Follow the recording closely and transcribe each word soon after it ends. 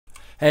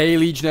Hey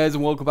Legionnaires,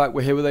 and welcome back.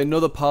 We're here with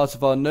another part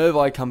of our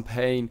Nervii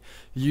campaign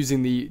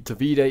using the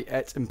Divide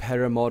et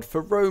Impera mod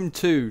for Rome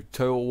 2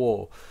 Total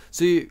War.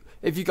 So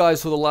if you guys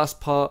saw the last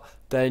part,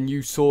 then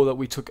you saw that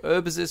we took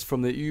Urbasis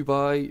from the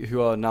Ubai, who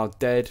are now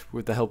dead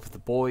with the help of the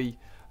boy.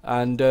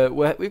 And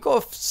we've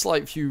got a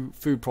slight few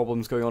food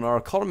problems going on. Our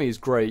economy is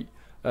great,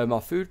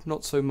 our food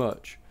not so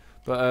much.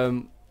 But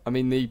I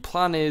mean, the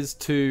plan is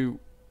to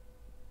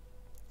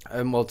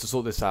to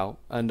sort this out,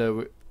 and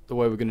the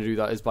way we're going to do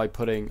that is by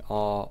putting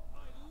our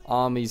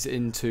armies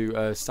into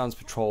Stance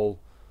Patrol,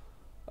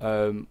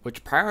 which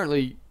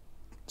apparently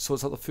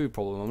sorts out the food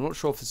problem. I'm not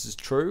sure if this is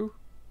true,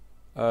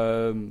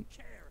 but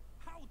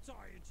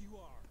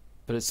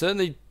it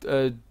certainly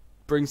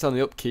brings down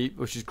the upkeep,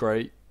 which is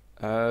great.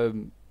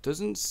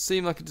 Doesn't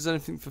seem like it does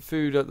anything for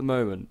food at the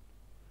moment.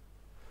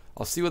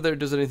 I'll see whether it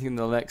does anything in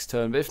the next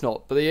turn, but if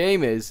not, but the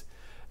aim is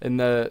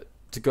to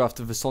go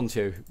after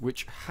Vesontio,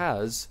 which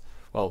has,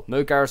 well,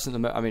 no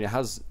garrison. I mean, it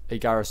has a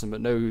garrison,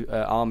 but no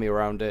army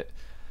around it.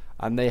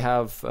 And they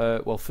have,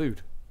 well,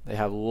 food. They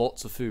have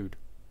lots of food.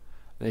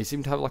 And they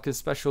seem to have like a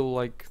special,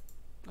 like,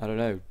 I don't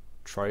know,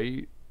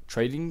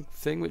 trading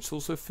thing, which is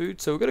also food.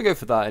 So we're going to go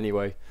for that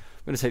anyway.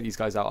 I'm going to take these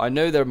guys out. I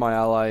know they're my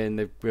ally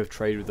and we have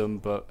trade with them,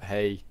 but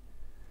hey.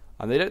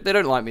 And they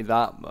don't like me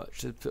that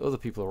much. There's other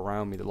people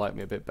around me that like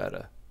me a bit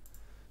better.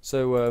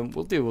 So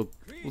we'll deal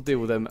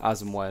with them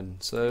as and when.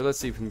 So let's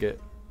see if we can get,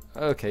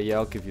 okay, yeah,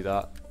 I'll give you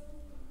that.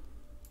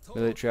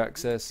 Military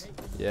access.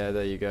 Yeah,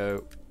 there you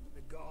go.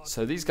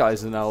 So these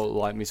guys are now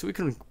like me, so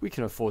we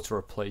can afford to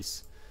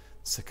replace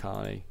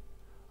Sakani.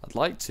 I'd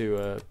like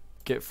to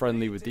get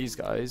friendly with these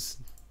guys.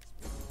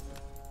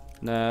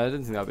 Nah, I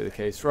didn't think that'd be the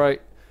case.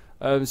 Right.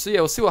 So yeah,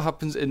 we'll see what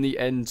happens in the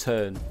end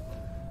turn,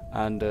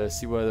 and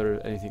see whether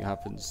anything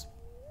happens.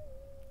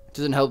 It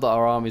doesn't help that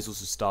our army is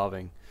also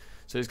starving,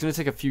 so it's going to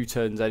take a few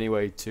turns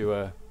anyway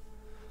to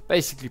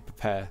basically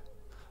prepare.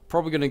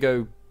 Probably going to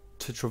go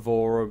to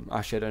Trevorum.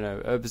 Actually, I don't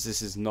know.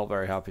 Urbasis is not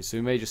very happy, so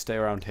we may just stay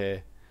around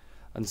here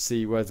and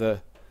see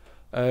whether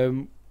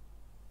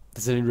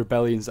there's any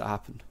rebellions that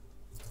happen.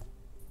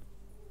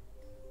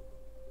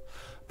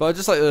 But I'd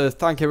just like to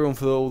thank everyone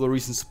for all the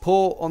recent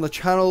support on the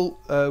channel.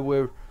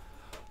 We're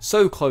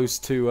so close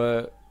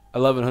to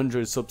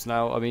 1100 subs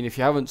now. I mean, if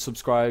you haven't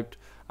subscribed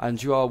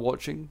and you are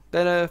watching,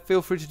 then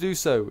feel free to do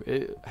so.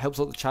 It helps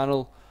out the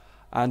channel,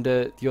 and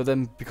you'll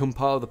then become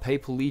part of the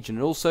Papal Legion.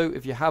 And also,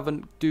 if you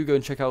haven't, do go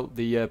and check out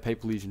the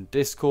Papal Legion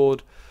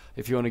Discord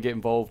if you want to get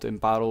involved in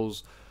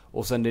battles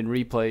or send in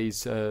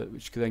replays,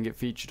 which could then get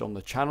featured on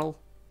the channel.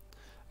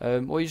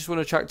 Or you just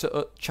want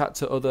to chat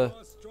to other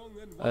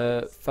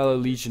fellow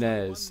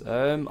Legionnaires.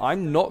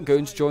 I'm not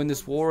going to join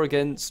this war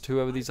against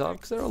whoever these are,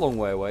 because they're a long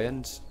way away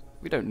and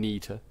we don't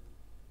need to.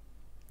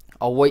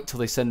 I'll wait till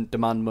they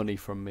demand money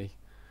from me.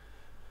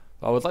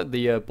 But I would like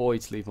the boy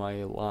to leave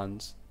my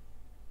lands.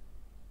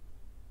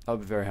 That would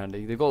be very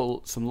handy. They've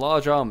got some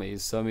large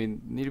armies, so I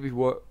mean, need to be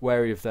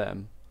wary of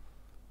them.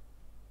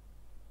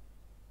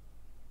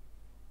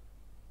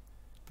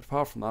 But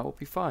apart from that, we'll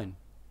be fine.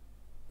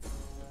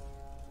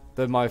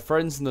 But my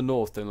friends in the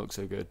north don't look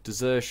so good.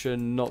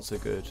 Desertion, not so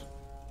good.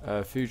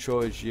 Food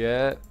shortage,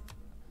 yeah.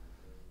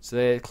 So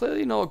they're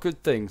clearly not a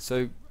good thing.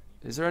 So,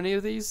 is there any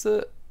of these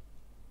that...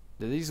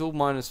 Are these all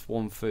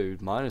 -1 food?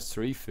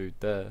 -3 food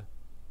there.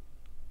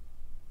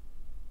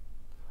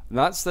 And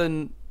that's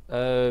then...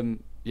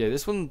 yeah,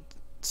 this one...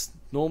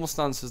 Normal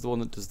stance is the one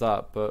that does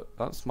that, but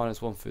that's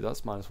 -1 food.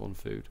 That's -1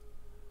 food.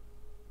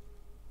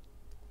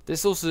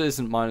 This also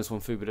isn't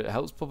 -1 food, but it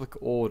helps public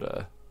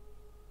order.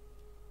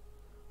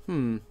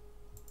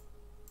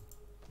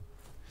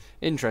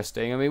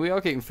 Interesting. I mean, we are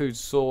getting food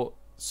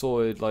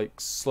sorted, like,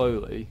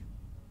 slowly.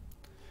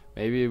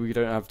 Maybe we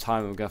don't have time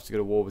and we're going to have to go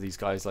to war with these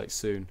guys, like,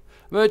 soon.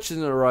 A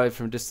merchant arrived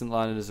from a distant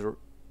land and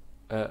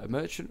a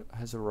merchant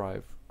has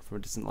arrived from a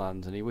distant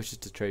land and he wishes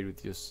to trade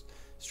with your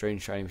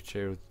strange shiny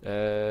material.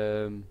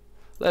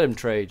 Let him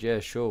trade. Yeah,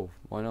 sure.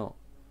 Why not?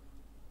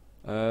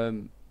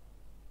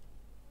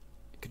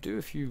 Could do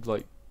if you,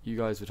 like, you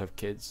guys would have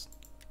kids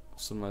or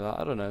something like that.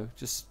 I don't know.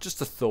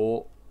 Just a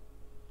thought.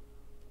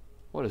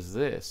 What is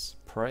this?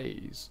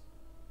 Praise.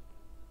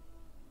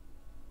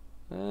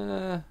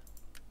 Praise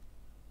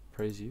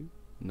you?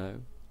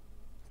 No.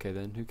 Okay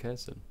then, who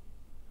cares then?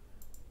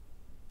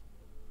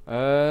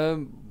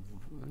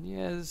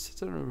 Yes,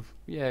 I don't know.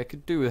 Yeah, I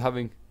could do with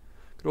could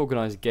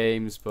organise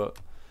games, but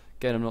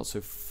again, I'm not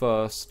so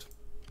fussed.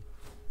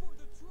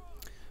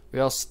 We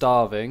are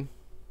starving,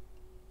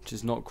 which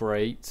is not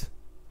great.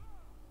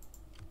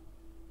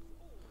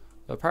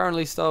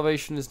 Apparently,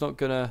 starvation is not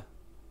gonna.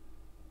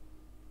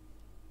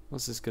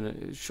 What's this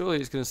gonna? Surely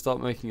it's gonna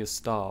start making us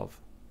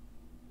starve.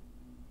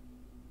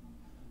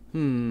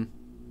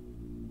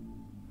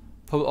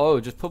 Oh,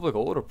 just public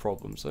order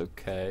problems.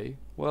 Okay.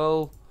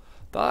 Well,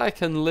 that I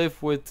can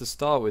live with to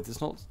start with.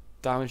 It's not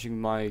damaging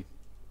my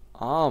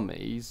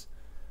armies,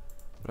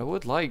 but I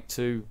would like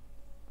to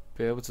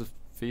be able to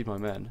feed my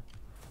men.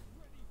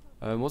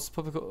 What's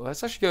the public?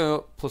 It's actually going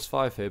up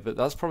 +5 here, but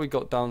that's probably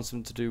got down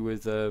something to do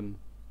with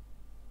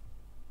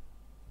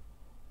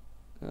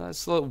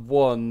That's like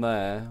one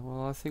there.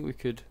 Well, I think we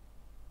could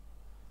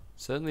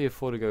certainly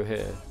afford to go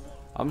here.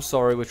 I'm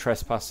sorry, we're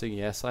trespassing.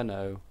 Yes, I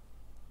know.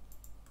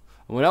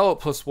 And we're now at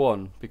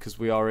 +1 because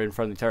we are in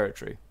friendly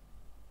territory.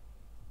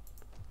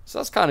 So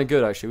that's kind of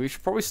good, actually. We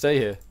should probably stay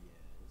here.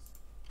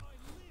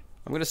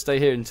 I'm going to stay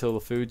here until the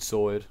food's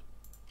sorted.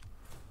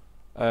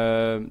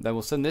 Then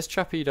we'll send this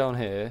chappie down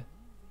here.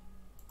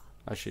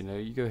 Actually, no,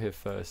 you go here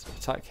first.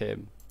 Attack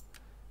him.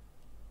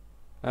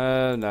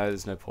 No,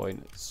 there's no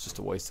point. It's just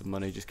a waste of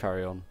money. Just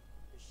carry on.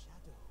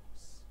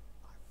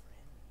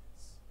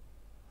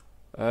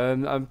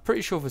 I'm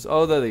pretty sure for...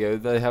 Oh, there they go.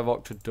 They have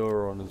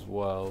Octoduron as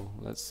well.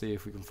 Let's see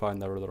if we can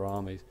find their other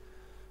armies.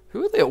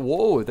 Who are they at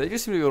war with? They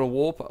just seem to be on a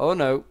war... Oh,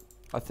 no.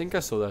 I think I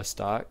saw their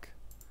stack.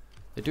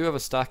 They do have a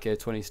stack here.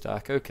 20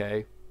 stack.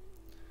 Okay.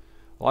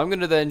 Well, I'm going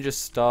to then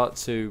just start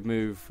to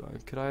move...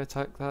 Could I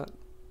attack that?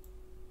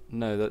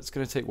 No, that's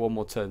going to take one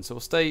more turn. So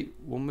we'll stay...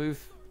 We'll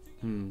move...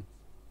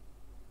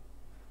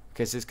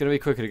 Okay, so it's going to be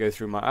quicker to go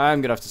through my... I'm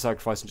going to have to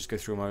sacrifice and just go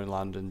through my own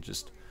land and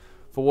just...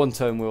 For one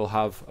turn we'll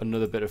have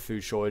another bit of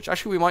food shortage.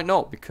 Actually, we might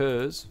not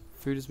because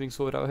food is being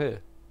sorted out here.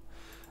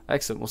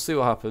 Excellent. We'll see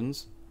what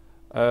happens.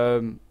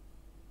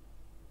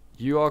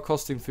 You are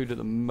costing food at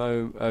the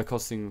moment...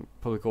 costing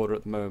public order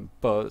at the moment,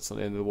 but it's not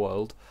the end of the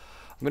world.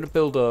 I'm going to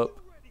build up...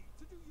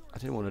 I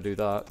didn't want to do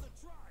that.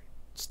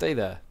 Stay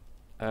there.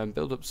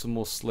 Build up some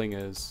more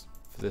slingers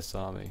for this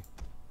army.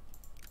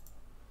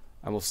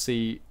 And we'll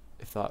see...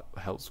 if that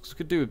helps, because we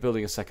could do with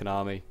building a second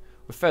army.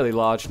 We're fairly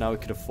large now, we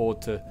could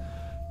afford to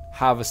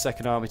have a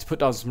second army to put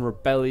down some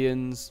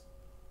rebellions.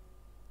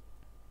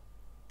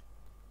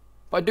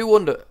 But I do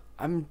wonder,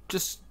 I'm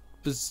just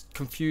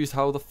confused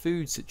how the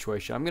food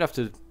situation, I'm going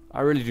to have to, I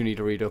really do need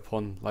to read up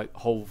on like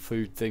whole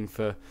food thing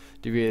for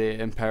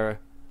Impera.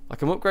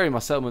 Like I'm upgrading my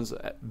settlements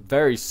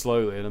very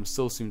slowly and I'm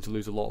still seeming to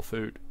lose a lot of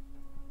food.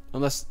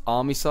 Unless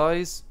army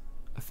size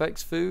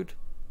affects food.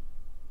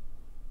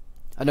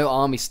 I know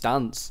army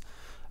stance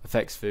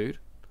affects food.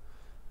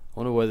 I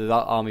wonder whether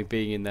that army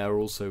being in there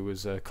also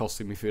was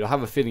costing me food. I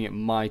have a feeling it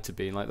might have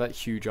been. Like that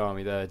huge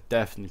army there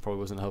definitely probably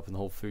wasn't helping the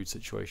whole food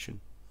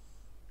situation.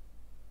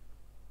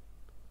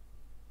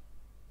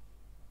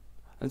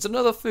 And there's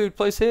another food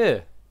place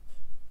here.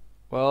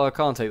 Well, I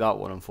can't take that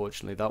one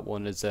unfortunately. That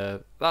one is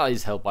that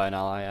is held by an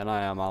ally, and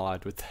I am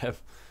allied with them.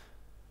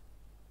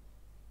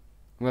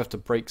 I'm gonna have to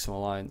break some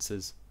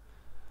alliances.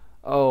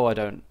 Oh, I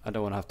don't want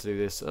to have to do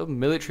this. A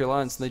military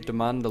alliance, and they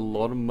demand a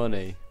lot of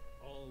money.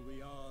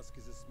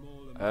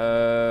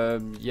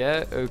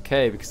 Yeah,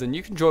 okay, because then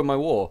you can join my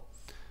war.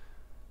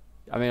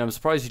 I mean, I'm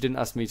surprised you didn't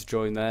ask me to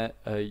join their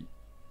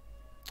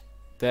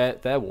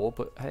war,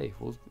 but hey,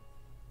 well,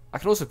 I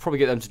can also probably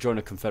get them to join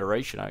a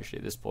confederation actually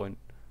at this point.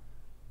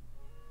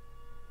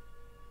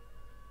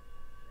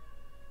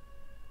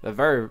 They're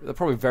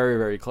probably very,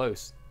 very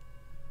close.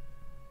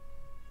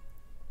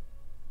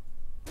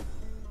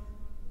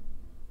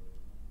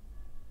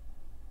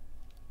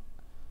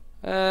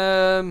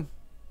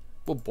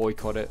 We'll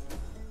boycott it.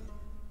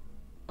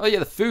 Oh yeah,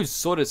 the food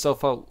sorted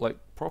itself out like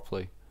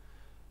properly.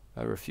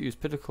 Refuse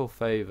political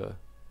favour.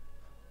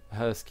 A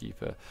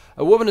hearthkeeper.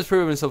 A woman has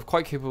proven herself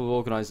quite capable of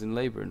organising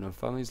labour in her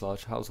family's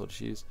large household.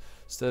 She is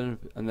stern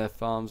and their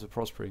farms are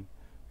prospering.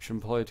 We should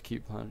employ her to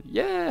keep planning.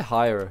 Yeah,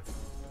 hire her.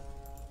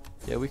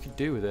 Yeah, we could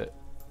do with it.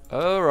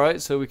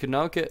 Alright, so we can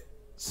now get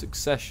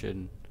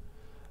succession.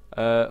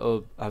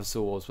 Or have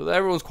civil wars. But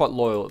everyone's quite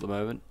loyal at the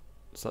moment.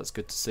 So that's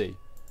good to see.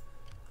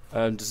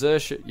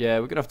 Desertion. Yeah,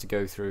 we're going to have to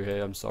go through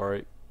here. I'm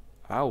sorry.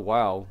 Oh,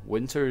 wow.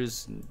 Winter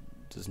does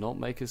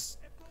not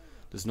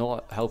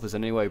help us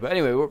in any way. But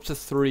anyway, we're up to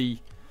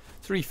three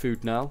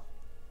food now.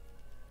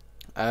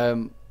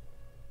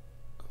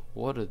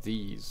 What are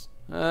these?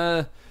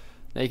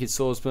 Naked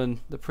swordsmen.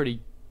 They're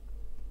pretty...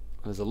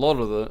 There's a lot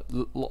of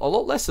them, a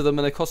lot less of them,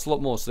 and they cost a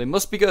lot more, so they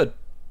must be good.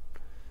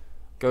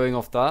 Going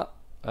off that,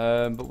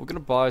 but we're going to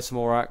buy some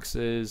more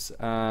axes,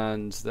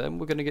 and then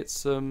we're going to get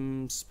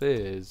some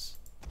spears.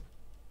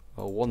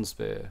 Oh, one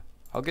spear.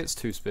 I'll get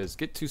 2 spears.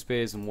 Get 2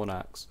 spears and 1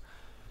 axe.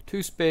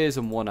 2 spears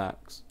and 1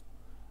 axe.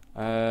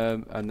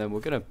 And then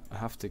we're going to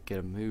have to get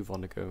a move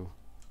on to go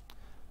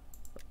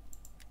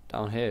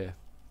down here.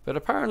 But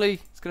apparently,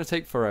 it's going to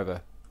take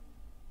forever.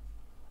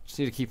 Just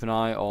need to keep an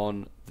eye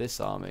on this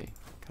army.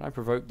 Can I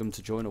provoke them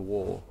to join a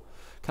war?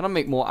 Can I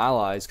make more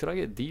allies? Could I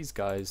get these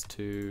guys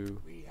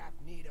to... We have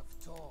need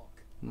of talk.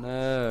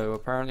 No,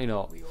 apparently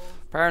not.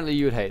 Apparently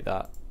you would hate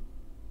that.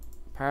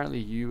 Apparently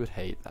you would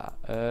hate that.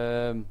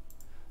 The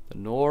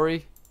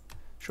Nervii?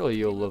 Surely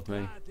you'll love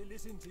me.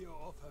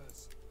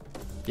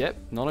 Yep,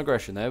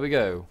 non-aggression. There we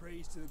go.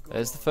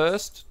 There's the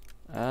first.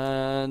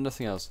 And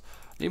nothing else.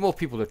 Need more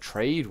people to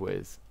trade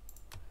with.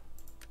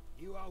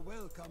 You are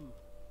welcome.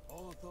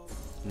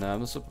 No,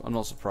 I'm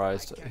not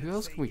surprised. Who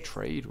else can we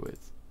trade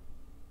with?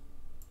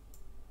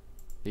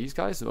 These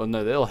guys? Oh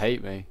no, they'll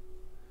hate me.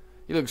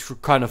 He looks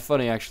kind of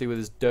funny actually with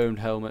his domed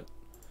helmet.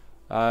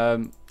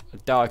 I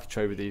doubt I could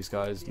trade with these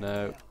guys.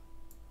 No.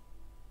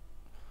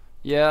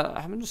 Yeah,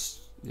 I'm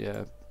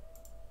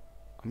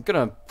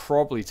gonna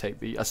probably take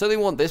the... I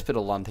certainly want this bit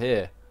of land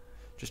here.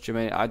 Just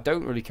Germania. I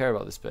don't really care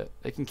about this bit.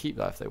 They can keep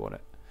that if they want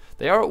it.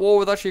 They are at war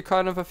with actually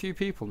kind of a few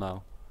people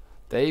now.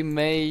 They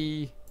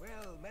may...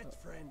 Well met,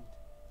 friend.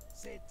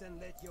 Sit and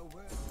let your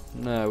word.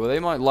 No, well they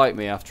might like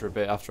me after a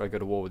bit, after I go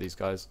to war with these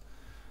guys.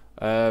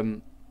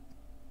 We'll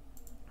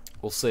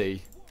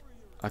see.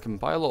 I can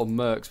buy a lot of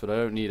mercs, but I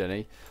don't need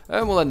any.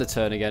 And we'll end the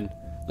turn again.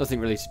 Nothing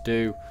really to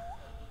do.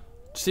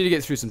 Just need to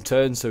get through some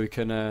turns so we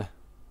can,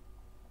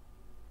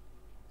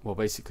 well,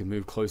 basically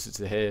move closer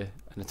to here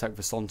and attack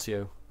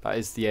Vesontio. That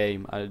is the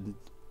aim. And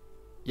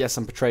yes,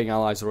 I'm betraying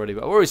allies already,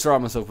 but I've already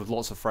surrounded myself with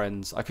lots of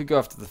friends. I could go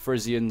after the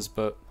Frisians,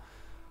 but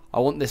I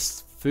want this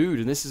food,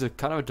 and this is a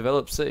kind of a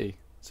developed city.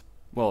 It's,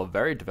 well, a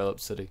very developed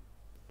city.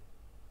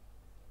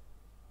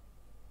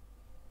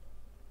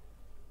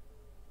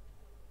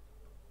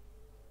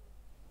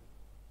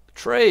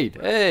 Trade,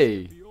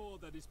 hey!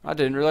 I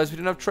didn't realise we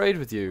didn't have trade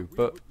with you,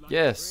 but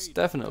yes,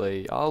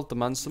 definitely. I'll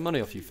demand some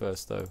money off you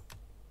first, though.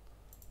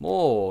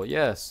 More,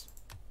 yes.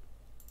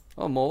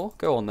 Oh, more?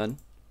 Go on, then.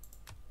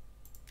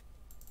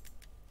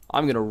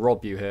 I'm gonna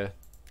rob you here.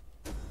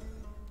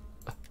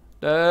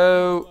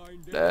 No,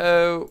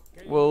 no.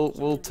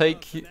 We'll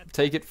take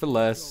it for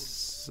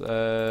less.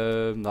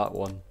 That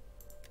one.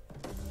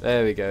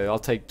 There we go. I'll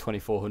take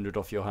 2,400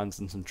 off your hands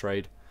and some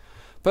trade.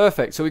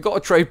 Perfect. So we got a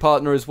trade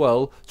partner as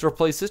well to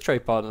replace this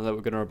trade partner that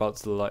we're about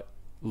to like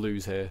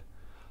lose here.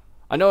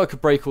 I know I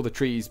could break all the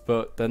treaties,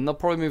 but then they'll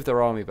probably move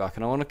their army back,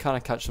 and I want to kind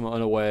of catch them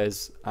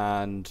unawares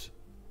and,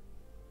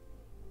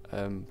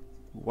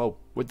 well,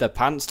 with their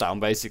pants down,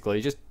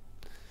 basically. Just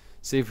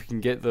see if we can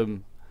get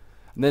them.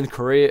 And then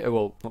Korea,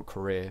 well, not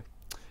Korea.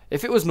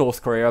 If it was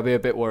North Korea, I'd be a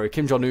bit worried.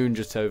 Kim Jong-un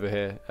just over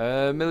here.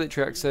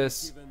 Military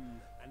access.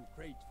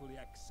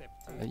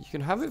 You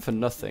can have it for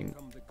nothing.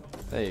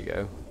 There you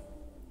go.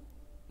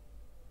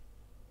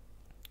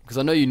 Because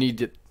I know you need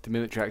the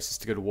military access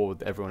to go to war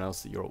with everyone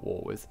else that you're at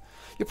war with.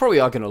 You probably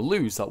are going to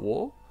lose that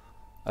war.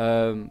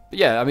 But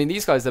yeah, I mean,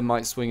 these guys then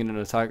might swing in an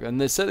attack. And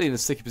they're certainly in a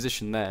sticky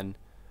position then.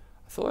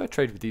 I thought I'd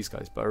trade with these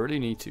guys, but I really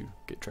need to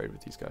get trade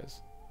with these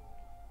guys.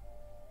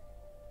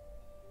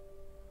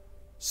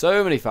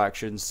 So many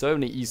factions, so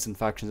many eastern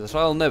factions that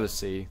I'll never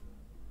see.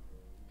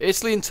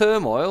 Italy in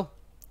turmoil.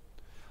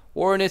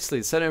 War in Italy.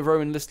 The Senate of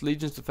Rome enlisted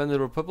legions to defend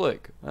the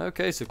Republic.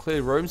 Okay, so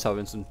clearly Rome's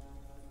having some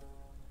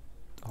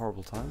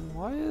horrible time.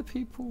 Why are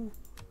people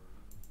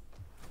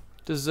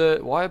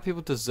why are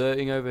people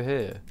deserting over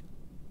here?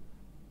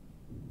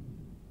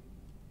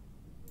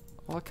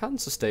 Well, I can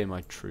sustain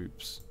my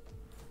troops.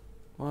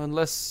 Well,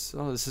 unless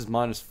this is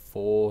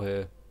 -4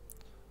 here.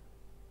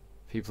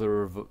 People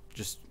are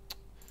just.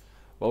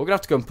 Well, we're gonna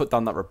have to go and put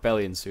down that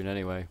rebellion soon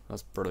anyway.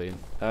 That's brilliant.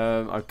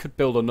 I could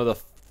build another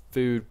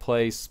food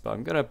place, but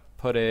I'm gonna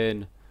put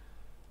in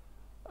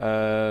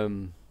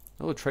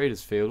oh,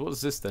 traders field. What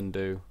does this then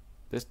do?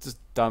 This does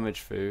damage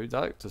food.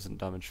 That doesn't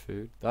damage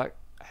food. That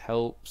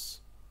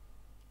helps.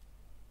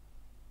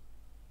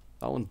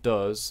 That one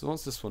does.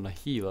 What's this one? A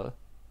healer.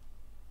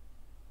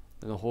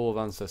 And a Hall of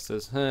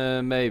Ancestors.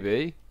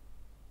 Maybe.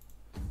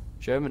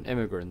 German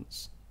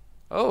immigrants.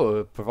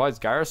 Oh, it provides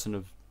garrison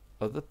of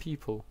other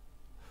people.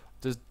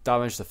 Does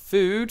damage the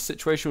food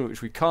situation,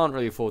 which we can't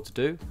really afford to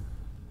do.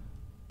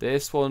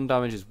 This one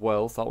damages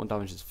wealth. That one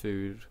damages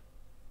food.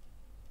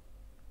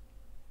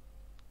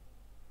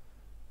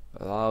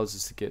 Allows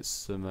us to get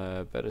some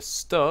better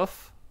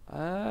stuff.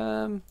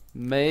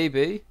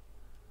 Maybe.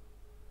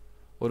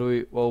 What do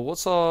we? Well,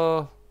 what's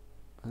our?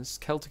 This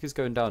Celtic is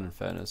going down. In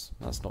fairness,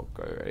 that's not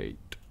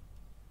great.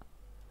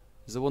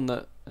 Is the one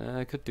that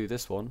I could do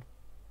this one?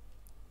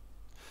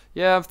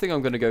 Yeah, I think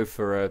I'm going to go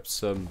for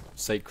some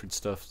sacred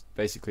stuff.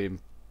 Basically,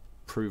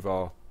 improve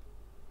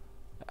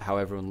how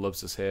everyone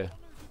loves us here.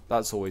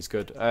 That's always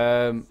good.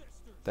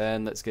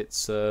 Then let's get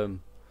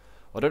some.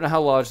 I don't know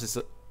how large this.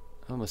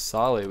 Oh,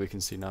 Massalia we can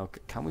see now.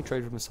 Can we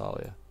trade with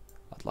Massalia?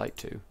 I'd like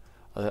to.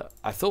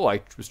 I thought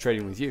I was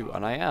trading with you,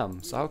 and I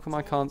am. So how come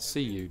I can't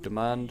see you?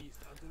 Demand.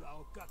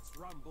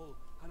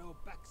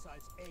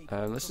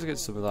 Let's just get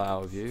some of that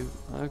out of you.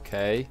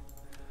 Okay.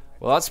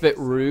 Well, that's a bit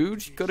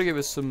rude. You've got to give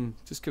us some.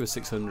 Just give us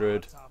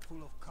 600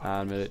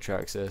 and military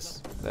access.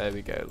 There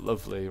we go.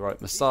 Lovely. Right,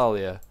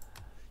 Massalia.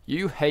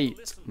 You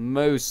hate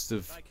most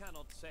of,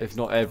 if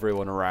not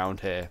everyone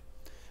around here.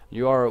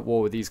 You are at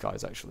war with these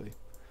guys, actually.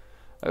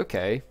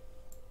 Okay.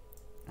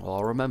 Well,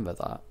 I'll remember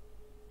that.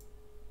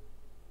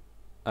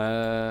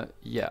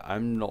 Yeah,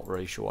 I'm not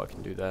really sure what I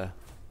can do there,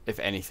 if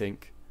anything.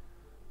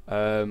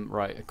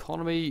 Right,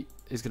 economy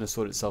is going to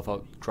sort itself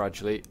out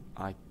gradually.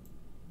 I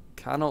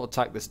cannot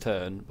attack this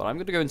turn, but I'm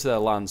going to go into their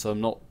land,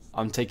 so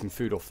I'm taking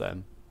food off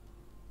them.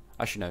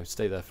 Actually, no,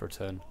 stay there for a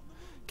turn.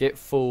 Get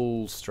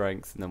full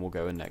strength, and then we'll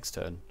go in next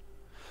turn.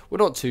 We're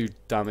not too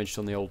damaged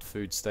on the old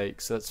food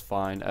stakes, so that's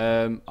fine.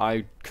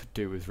 I could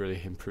do with really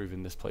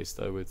improving this place,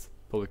 though, with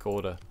public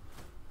order.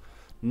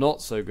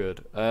 Not so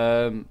good.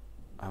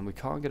 And we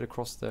can't get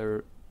across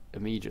there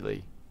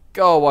immediately.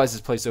 God, why is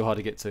this place so hard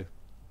to get to?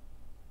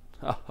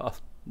 Oh,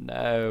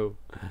 no.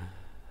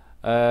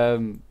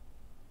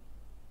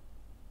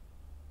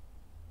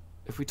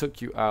 If we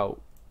took you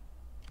out,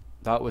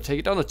 that would take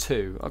it down to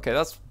 2. Okay,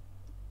 that's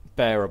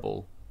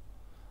bearable.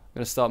 I'm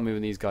gonna start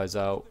moving these guys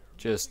out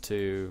just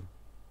to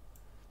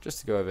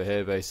go over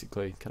here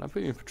basically. Can I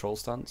put you in patrol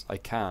stance? I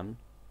can.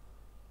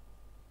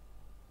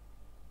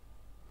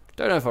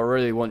 Don't know if I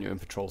really want you in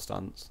patrol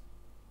stance.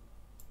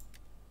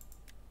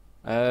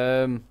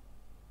 No,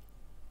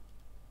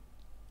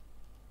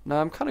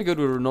 I'm kind of good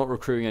with not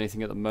recruiting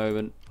anything at the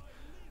moment.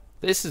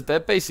 They're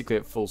basically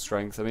at full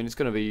strength. I mean, it's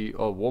going to be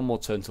one more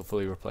turn till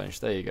fully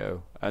replenished. There you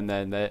go, and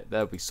then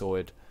they'll be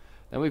sorted.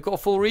 Then we've got a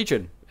full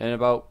region in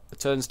about a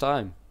turn's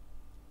time,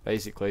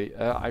 basically.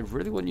 I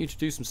really want you to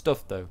do some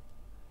stuff though.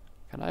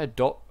 Can I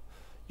adopt?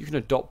 You can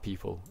adopt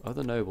people.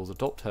 Other nobles,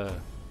 adopt her.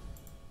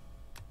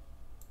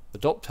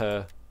 Adopt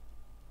her.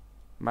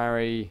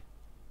 Marry.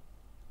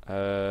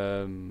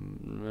 No,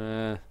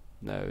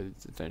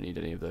 don't need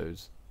any of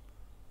those.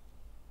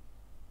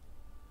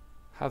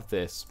 Have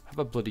this. Have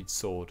a bloodied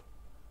sword.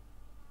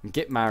 And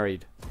get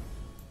married.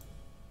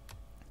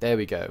 There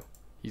we go.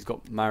 He's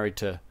got married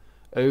to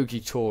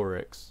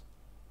Ogitorix.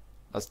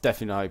 That's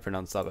definitely not how you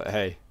pronounce that, but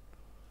hey.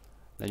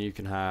 Then you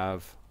can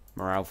have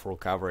morale for all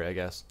cavalry, I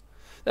guess.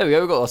 There we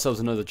go. We've got ourselves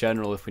another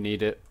general if we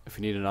need it. If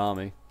we need an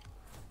army.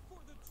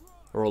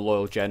 Or a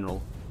loyal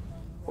general.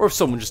 Or if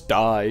someone just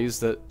dies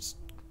that's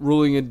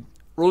ruling an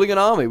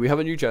army, we have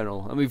a new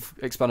general. And we've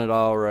expanded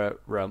our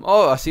realm.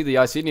 Oh, I see the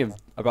Icenium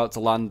about to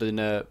land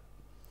in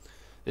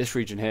this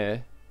region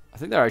here. I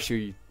think they're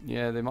actually,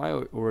 yeah, they might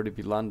already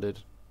be landed.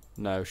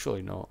 No,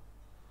 surely not.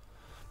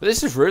 But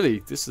this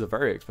is a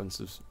very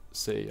expensive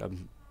city. I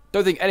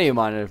don't think any of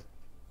mine are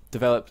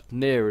developed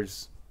near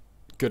as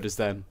good as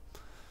them.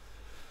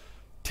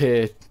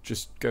 Tear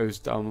just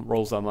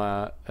rolls down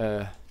my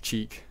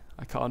cheek.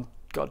 I can't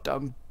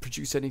goddamn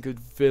produce any good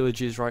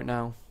villages right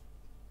now.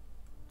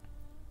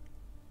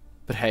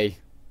 But hey,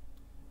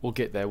 we'll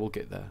get there, we'll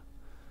get there.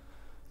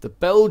 The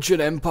Belgian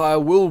Empire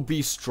will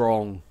be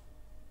strong.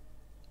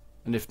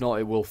 And if not,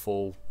 it will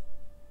fall.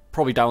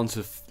 Probably down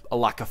to a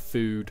lack of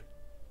food.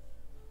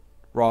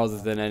 Rather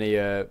than any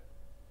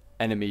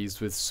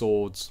enemies with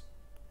swords.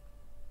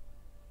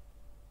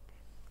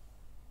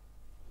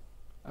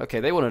 Okay,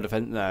 they want to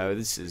defend. No,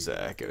 this is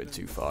going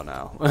too far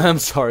now. I'm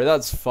sorry,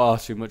 that's far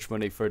too much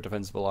money for a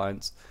defensive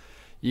alliance.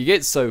 You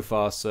get so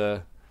far,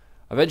 sir.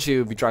 Eventually,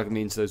 you'll be dragging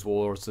me into those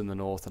wars in the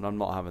north, and I'm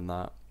not having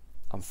that.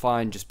 I'm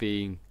fine just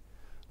being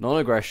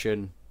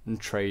non-aggression and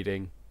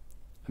trading.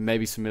 And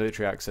maybe some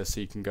military access so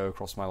you can go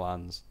across my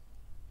lands.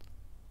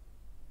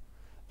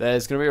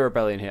 There's going to be a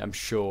rebellion here, I'm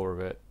sure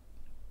of it.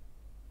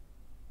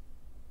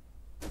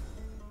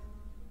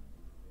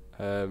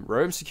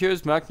 Rome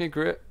secures Magna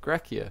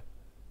Graecia.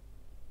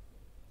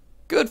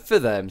 Good for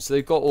them. So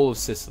they've got all of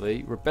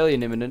Sicily.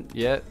 Rebellion imminent.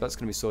 Yeah, that's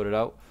going to be sorted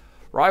out.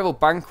 Rival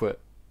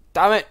banquet.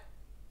 Damn it!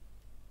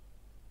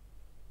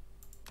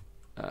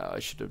 I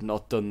should have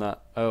not done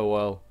that. Oh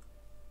well.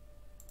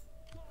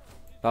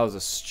 That was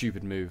a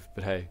stupid move,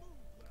 but hey.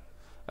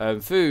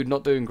 Food,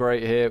 not doing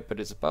great here, but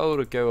it's about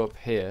to go up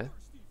here.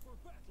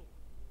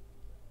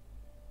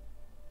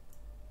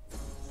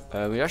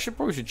 We actually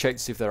probably should check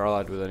to see if they're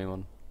allied with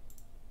anyone.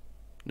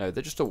 No,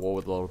 they're just at war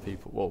with a lot of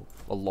people. Well,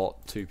 a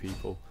lot, 2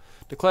 people.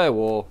 Declare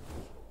war.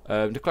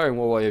 Declaring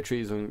war while your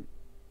treaties on...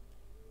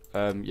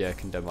 yeah,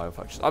 condemn my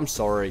factions. I'm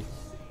sorry.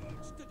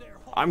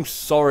 I'm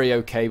sorry,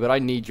 okay, but I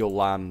need your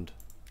land.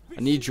 I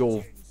need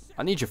your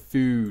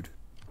food.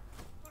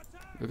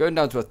 We're going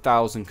down to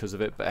 1,000 because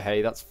of it, but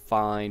hey, that's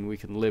fine. We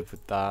can live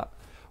with that.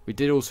 We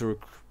did also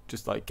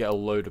just like get a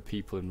load of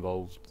people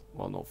involved.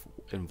 Well, not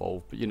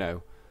involved, but you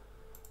know,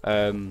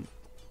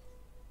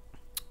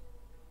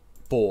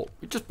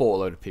 we just bought a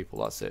load of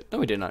people. That's it. No,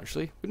 we didn't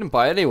actually. We didn't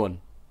buy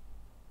anyone.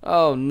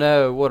 Oh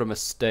no, what a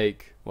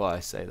mistake. Well, I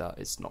say that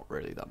it's not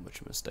really that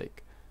much of a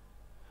mistake.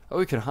 Oh,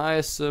 we can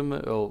hire some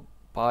or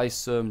buy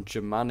some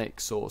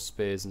Germanic sort of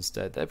spears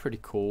instead. They're pretty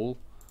cool.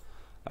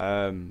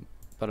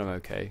 But I'm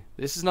okay.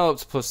 This is now up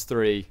to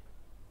 +3.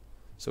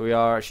 So we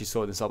are actually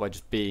sorting this out by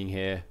just being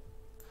here.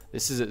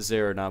 This is at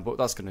 0 now, but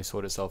that's going to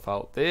sort itself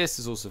out. This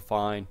is also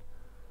fine.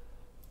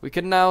 We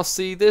can now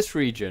see this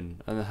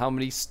region and how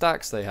many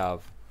stacks they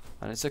have.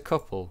 And it's a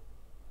couple.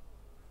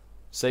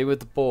 Same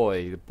with the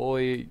boy. The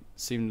boy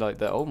seemed like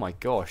that. Oh my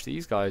gosh,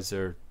 these guys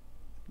are...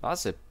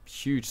 That's a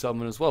huge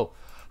settlement as well.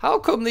 How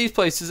come these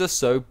places are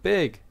so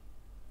big?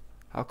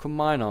 How come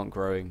mine aren't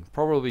growing?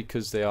 Probably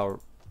because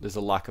there's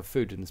a lack of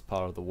food in this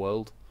part of the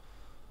world.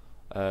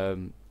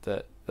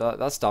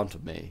 That's down to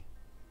me.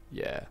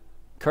 Yeah.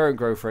 Current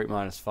growth rate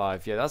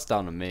 -5. Yeah, that's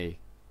down to me.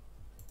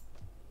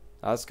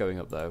 That's going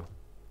up though.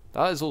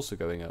 That is also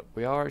going up.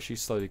 We are actually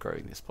slowly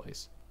growing this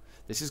place.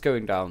 This is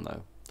going down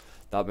though.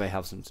 That may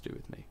have something to do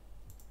with me.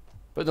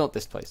 But not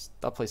this place.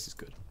 That place is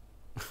good.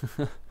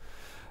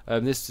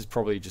 This is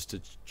probably just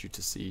due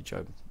to siege,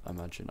 I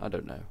imagine. I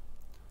don't know.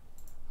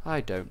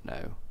 I don't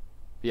know.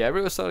 Yeah,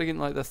 everyone's starting in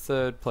like the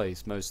 3rd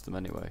place, most of them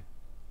anyway.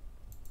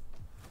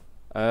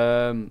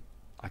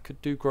 I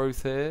could do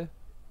growth here.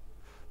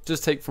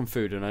 Just take from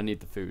food, and I need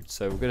the food,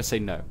 so we're gonna say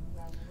no.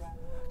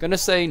 Gonna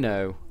say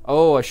no.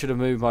 Oh, I should have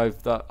moved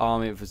that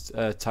army of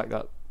attack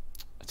that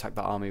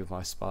army with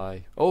my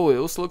spy. Oh, it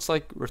also looks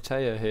like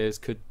Ratea here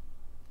could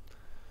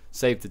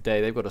Saved the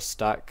day. They've got a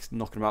stack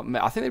knocking them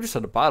out. I think they've just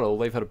had a battle.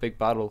 They've had a big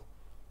battle.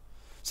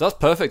 So that's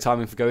perfect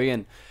timing for going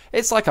in.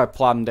 It's like I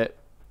planned it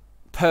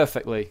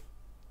perfectly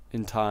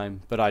in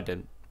time, but I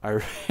didn't.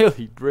 I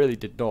really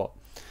did not.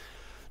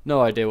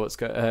 No idea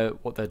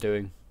what they're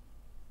doing.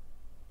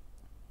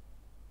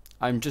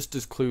 I'm just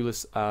as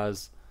clueless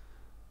as,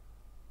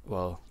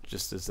 well,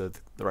 just as the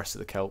rest of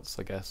the Celts,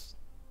 I guess.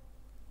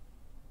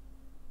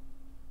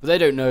 But they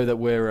don't know that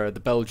we're the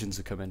Belgians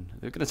are coming.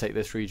 They're going to take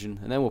this region,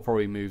 and then we'll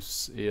probably move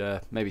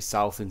maybe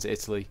south into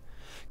Italy.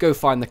 Go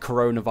find the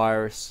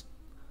coronavirus.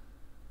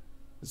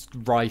 It's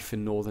rife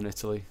in northern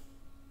Italy.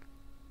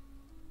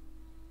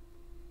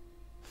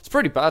 It's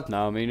pretty bad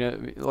now. I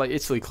mean, like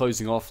Italy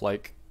closing off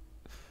like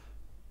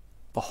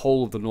the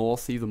whole of the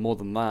north, even more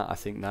than that. I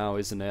think now,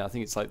 isn't it? I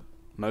think it's like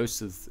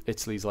most of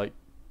Italy's like,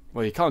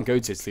 well, you can't go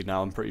to Italy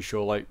now. I'm pretty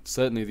sure. Like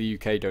certainly the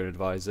UK don't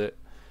advise it,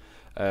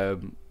 or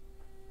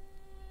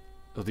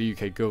the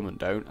UK government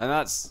don't, and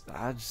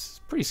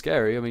that's pretty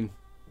scary. I mean,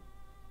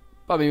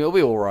 it'll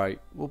be all right.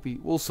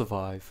 We'll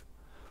survive.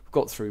 We've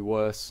got through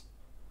worse.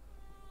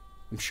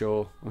 I'm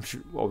sure.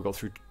 Well, we got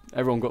through.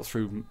 Everyone got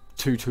through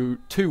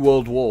two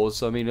world wars.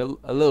 So, I mean,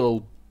 a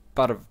little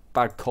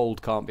bad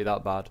cold can't be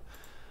that bad.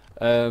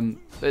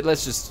 But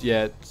let's just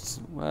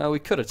well, we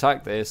could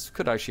attack this. We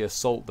could actually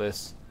assault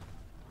this.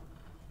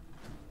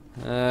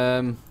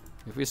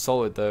 If we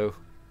assaulted though,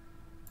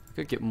 we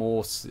could get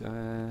more.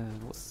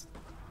 What's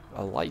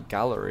a light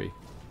gallery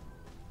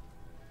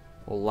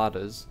or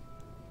ladders?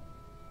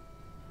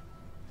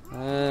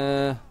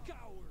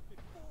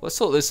 Let's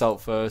sort this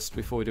out first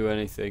before we do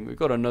anything. We've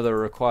got another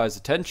requires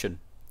attention.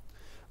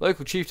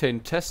 Local chieftain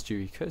tests you.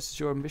 He curses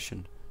your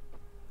ambition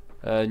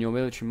and your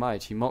military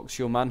might. He mocks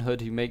your manhood.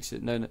 He makes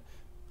it known.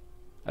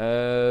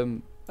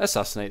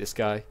 Assassinate this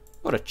guy.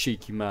 What a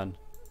cheeky man.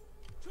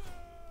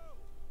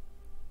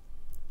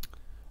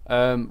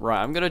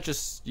 Right, I'm gonna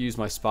just use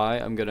my spy.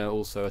 I'm gonna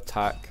also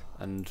attack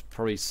and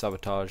probably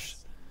sabotage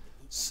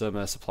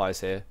some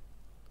supplies here.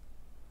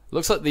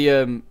 Looks like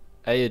the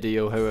Aedi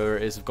or whoever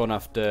it is have gone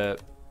after.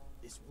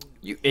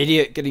 You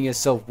idiot, getting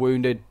yourself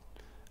wounded.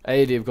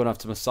 Aedi have gone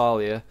after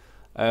Massalia.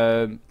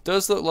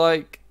 Does look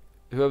like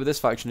whoever this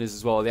faction is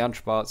as well, the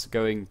Anthropots, are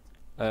going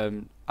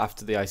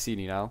after the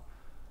Iceni now.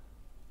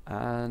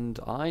 And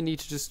I need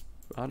to just,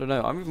 I don't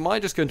know, I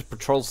might just go into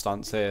patrol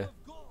stance here.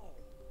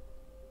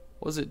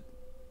 What is it?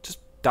 Just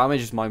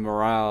damages my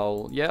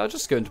morale. Yeah, I'll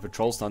just go into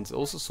patrol stance. It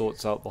also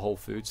sorts out the whole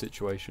food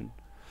situation.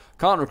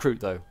 Can't recruit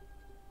though.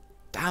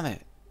 Damn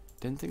it.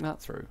 Didn't think that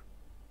through.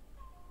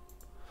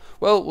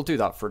 Well, we'll do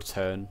that for a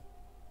turn.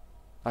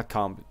 That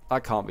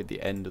can't be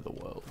the end of the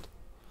world.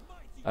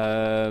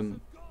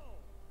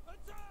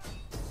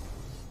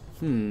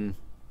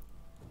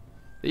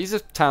 These are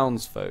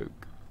townsfolk.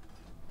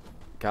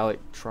 Gallic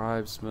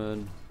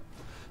tribesmen.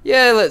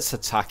 Yeah, let's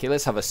attack it.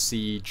 Let's have a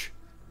siege.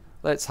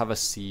 Let's have a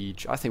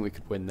siege. I think we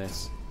could win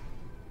this.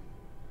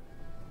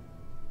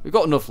 We've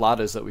got enough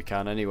ladders that we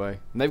can anyway.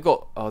 And they've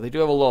got, oh, they do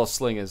have a lot of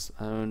slingers.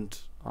 And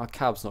our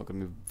cab's not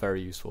going to be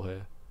very useful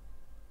here.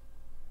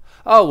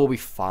 Oh, we'll be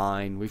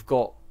fine. We've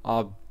got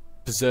our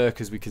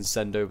berserkers we can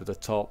send over the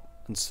top.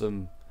 And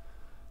some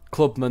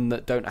clubmen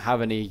that don't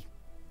have any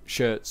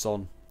shirts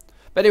on.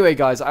 But anyway,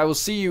 guys, I will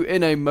see you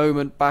in a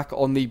moment back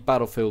on the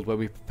battlefield where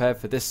we prepare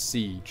for this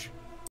siege.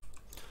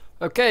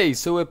 Okay,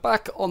 so we're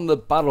back on the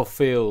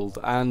battlefield,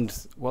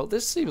 and, well,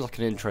 this seems like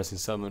an interesting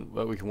settlement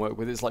that we can work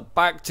with. It's like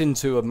backed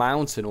into a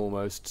mountain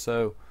almost,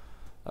 so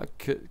that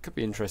could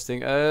be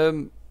interesting.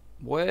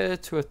 Where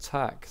to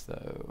attack,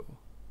 though?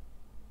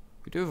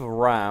 We do have a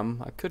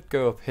ram. I could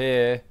go up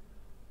here.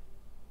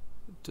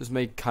 It does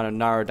make kind of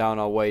narrow down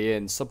our way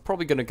in, so I'm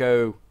probably going to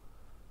go...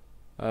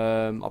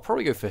 I'll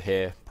probably go for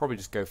here. Probably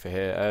just go for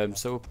here.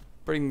 So we'll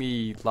bring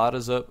the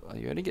ladders up.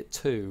 You only get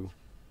 2.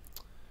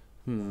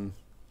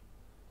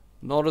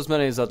 Not as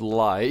many as I'd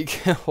like,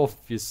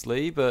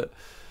 obviously, but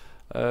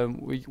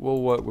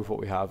we'll work with what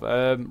we have.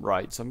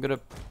 Right, so I'm going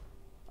to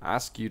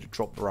ask you to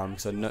drop the ram,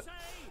 because I know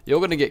you're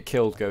going to get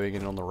killed going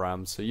in on the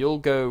ram. So you'll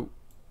go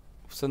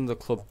send the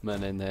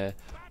clubmen in there.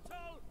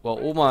 Well,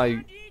 all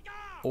my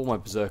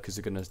berserkers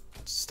are going to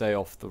stay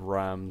off the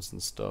rams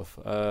and stuff.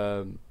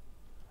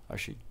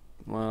 Actually,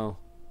 well,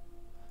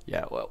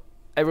 yeah, well,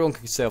 everyone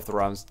can stay off the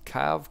rams.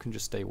 Cav can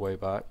just stay way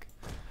back.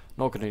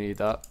 Not going to need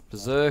that.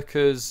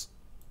 Berserkers,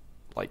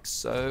 like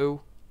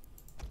so.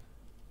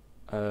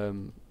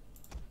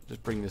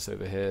 Just bring this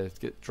over here.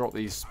 Drop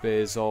these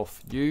spears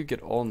off. You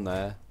get on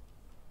there.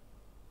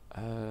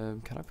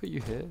 Can I put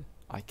you here?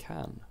 I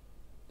can.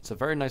 It's a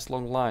very nice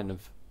long line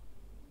of.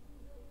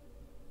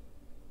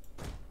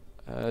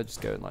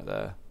 Just going like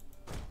there.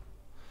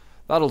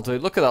 That'll do.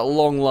 Look at that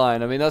long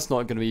line. I mean, that's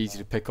not going to be easy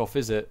to pick off,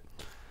 is it?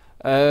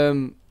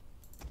 Then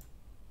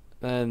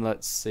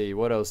let's see.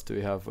 What else do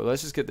we have? Well,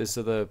 let's just get this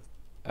other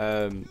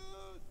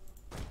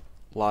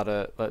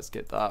ladder. Let's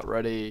get that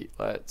ready.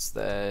 Let's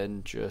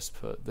then just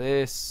put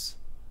this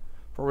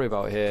probably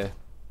about here.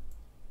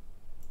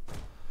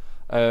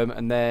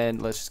 And then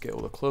let's just get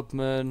all the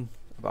clubmen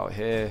about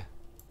here.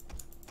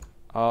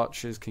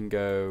 Archers can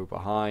go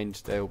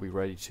behind. They'll be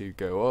ready to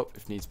go up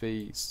if needs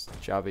be.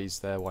 Jabbies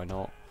there, why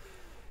not?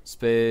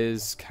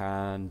 Spears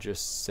can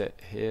just sit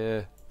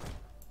here.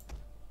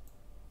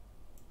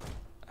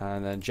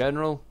 And then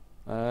General.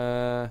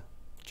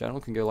 General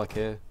can go like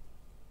here.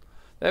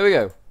 There we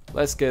go.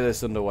 Let's get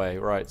this underway.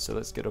 Right, so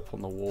let's get up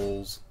on the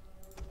walls.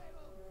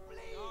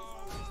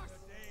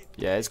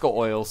 Yeah, it's got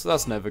oil, so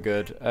that's never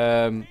good.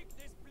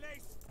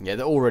 Yeah,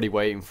 they're already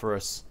waiting for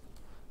us.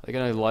 They're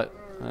gonna let.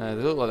 They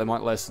look like they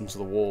might let us into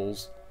the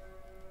walls.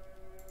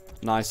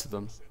 Nice of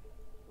them.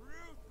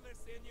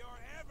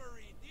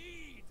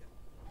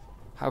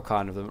 How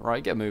kind of them.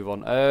 Right, get a move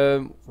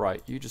on.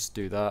 Right, you just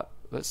do that.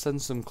 Let's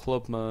send some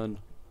clubmen.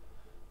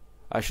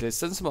 Actually, let's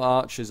send some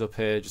archers up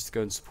here just to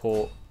go and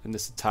support in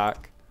this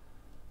attack.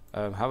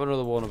 Have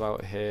another one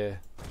about here.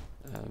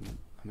 I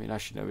mean,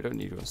 actually, no, we don't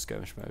need to go in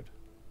skirmish mode.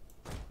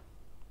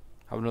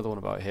 Have another one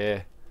about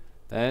here.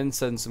 Then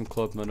send some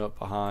clubmen up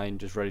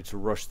behind, just ready to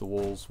rush the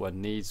walls when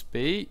needs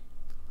be.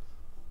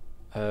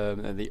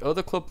 And the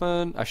other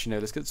clubmen, actually no,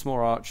 let's get some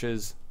more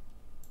archers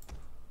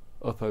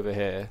up over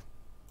here.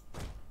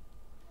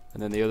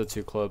 And then the other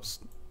two clubs,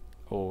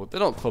 or they're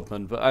not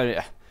clubmen,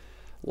 but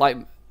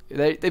like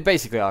they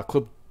basically are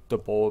club the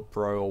board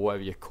bro or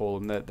whatever you call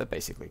them. They're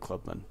basically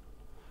clubmen.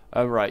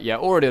 Right, yeah,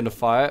 already under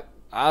fire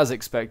as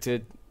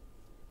expected.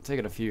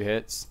 Taking a few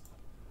hits.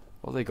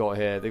 What have they got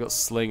here? They got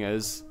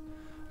slingers.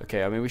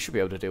 Okay, I mean, we should be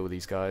able to deal with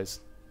these guys.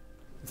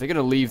 If they're going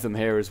to leave them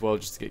here as well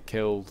just to get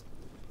killed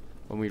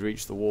when we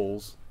reach the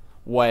walls.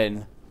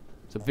 When?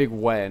 It's a big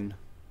when.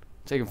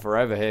 Taking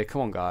forever here.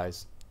 Come on,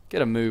 guys.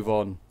 Get a move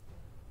on.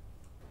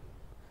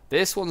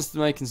 This one's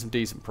making some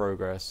decent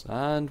progress.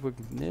 And we're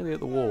nearly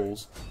at the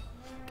walls.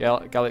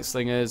 Gallic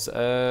slingers.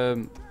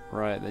 Right,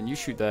 then you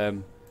shoot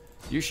them.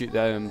 You shoot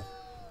them.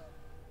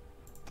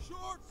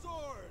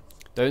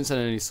 Don't send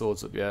any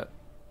swords up yet.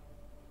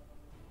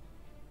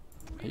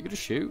 Are you going to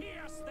shoot?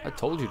 I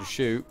told you to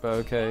shoot, but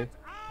okay.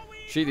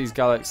 Shoot these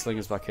Gallic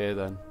slingers back here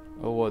then.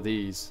 Oh, what are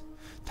these?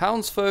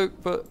 Townsfolk,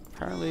 but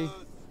apparently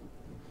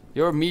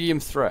you're a medium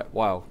threat.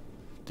 Wow,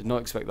 did not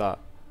expect that.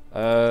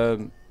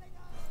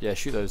 Yeah,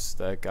 shoot those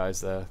there guys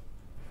there.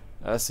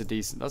 That's a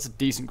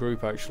decent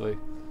group actually.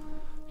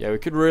 Yeah, we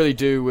could really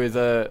do with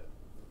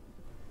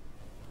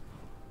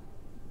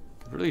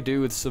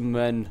some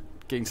men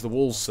getting to the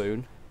walls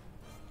soon.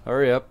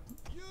 Hurry up.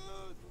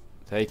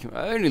 I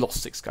only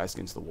lost 6 guys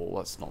against the wall.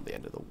 That's not the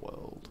end of the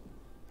world.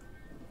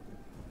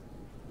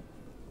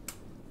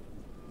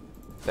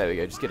 There we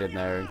go. Just get in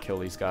there and kill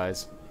these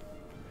guys.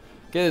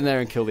 Get in there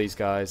and kill these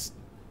guys.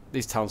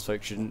 These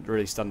townsfolk shouldn't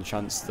really stand a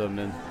chance to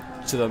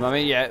them. I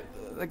mean, yeah,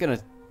 they're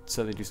gonna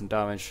certainly do some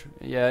damage.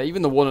 Yeah,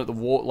 even the one at the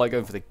wall, like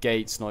going for the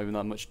gates, not even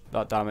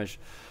that damage.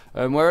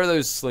 Where are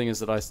those slingers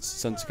that I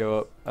sent to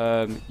go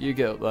up? You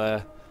get up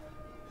there.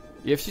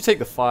 Yeah, if you take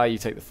the fire, you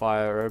take the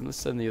fire. Let's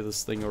send the other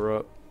slinger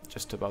up.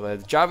 Just about there.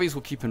 The Javies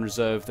will keep in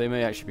reserve. They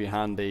may actually be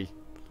handy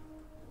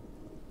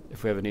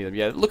if we ever need them.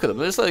 Yeah, look at them.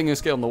 They're just letting us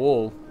get on the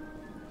wall.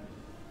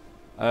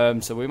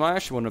 So we might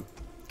actually want to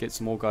get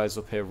some more guys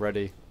up here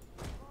ready.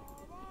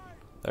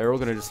 They're all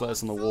going to just let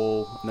us on the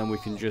wall, and then we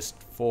can just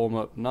form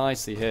up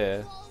nicely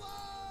here.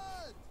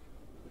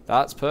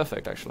 That's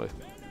perfect, actually.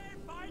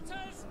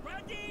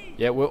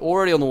 Yeah, we're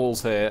already on the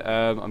walls here.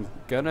 I'm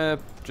going to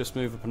just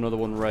move up another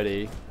one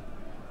ready.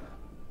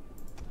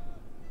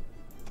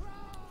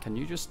 Can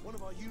you just...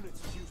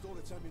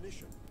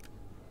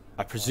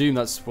 I presume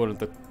that's one of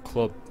the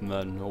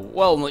clubmen, or,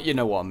 well, you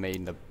know what I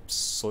mean, the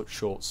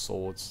short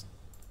swords.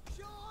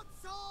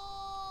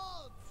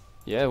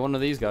 Yeah, one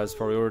of these guys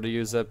probably already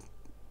used their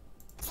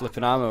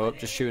flipping ammo up,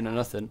 just shooting at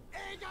nothing.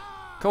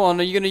 Come on,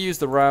 are you going to use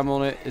the ram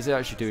on it? Is it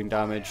actually doing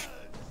damage?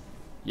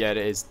 Yeah, it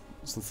is.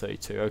 It's on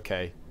 32,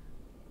 okay.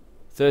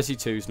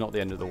 32 is not the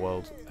end of the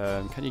world.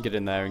 Can you get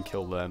in there and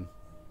kill them?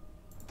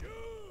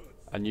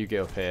 And you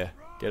get up here.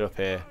 Get up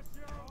here.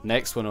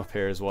 Next one up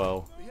here as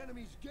well.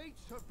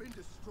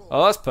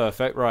 Oh, that's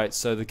perfect. Right,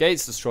 so the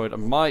gate's destroyed. I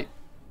might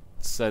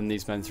send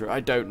these men through. I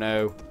don't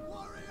know.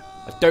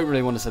 I don't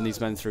really want to send these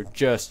men through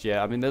just yet.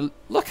 I mean,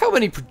 look how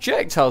many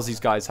projectiles these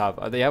guys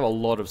have. They have a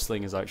lot of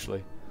slingers,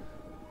 actually.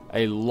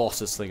 A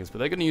lot of slingers. But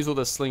they're going to use all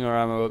their slinger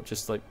ammo up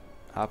just, like,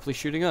 happily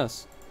shooting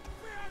us.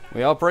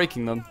 We are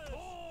breaking them.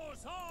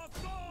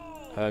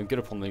 Get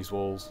up on these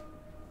walls.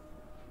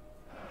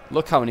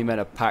 Look how many men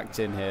are packed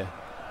in here.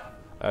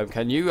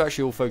 Can you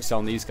actually all focus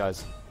on these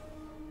guys?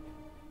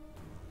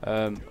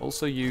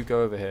 Also, you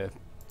go over here,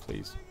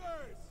 please.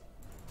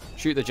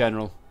 Shoot the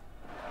general.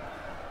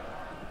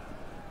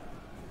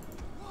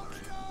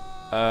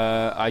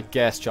 I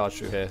guess charge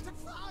through here.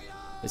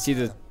 It's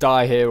either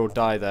die here or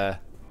die there.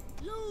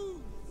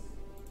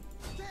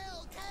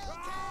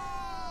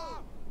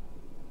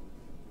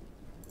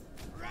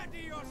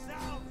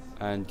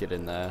 And get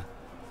in there.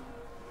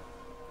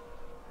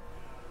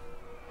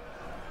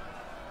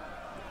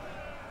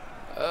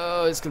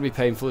 Oh, it's going to be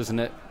painful, isn't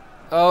it?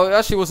 Oh, it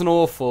actually wasn't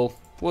awful.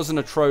 It wasn't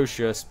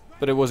atrocious,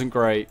 but it wasn't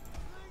great.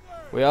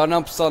 We are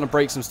now starting to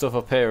break some stuff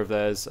up here of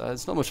theirs.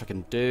 There's not much I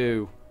can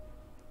do.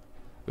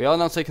 We are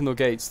now taking the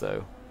gates,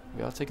 though.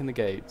 We are taking the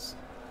gates.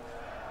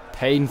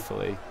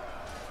 Painfully.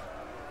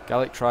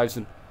 Gallic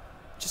tribesmen.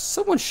 Just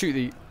someone shoot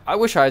the... I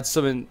wish I had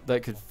something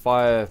that could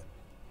fire...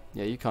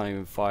 Yeah, you can't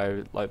even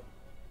fire, like...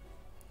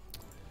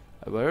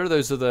 Where are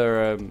those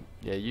other...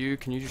 yeah,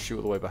 can you just shoot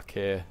all the way back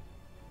here?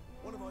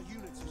 One of our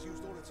units has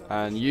used all its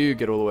And you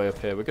get all the way up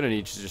here. We're going to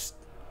need to just...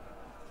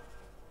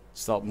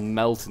 start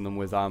melting them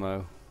with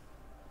ammo.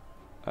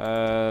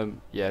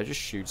 Yeah, just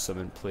shoot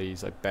something,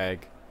 please. I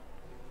beg.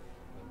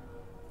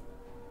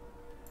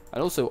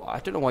 And also, I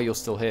don't know why you're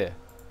still here.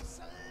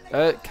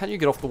 Can you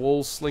get off the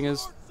walls,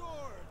 slingers?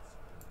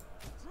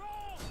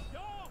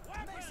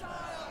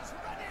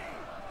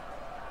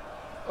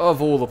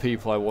 Of all the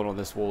people I want on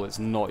this wall, it's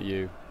not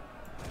you.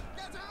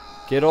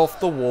 Get off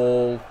the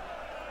wall.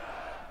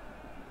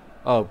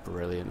 Oh,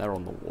 brilliant. They're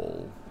on the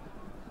wall.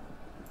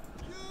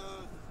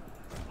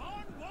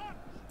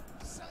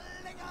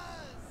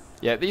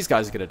 Yeah, these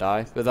guys are going to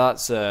die, but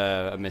that's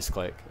a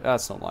misclick.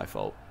 That's not my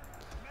fault.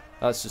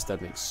 That's just them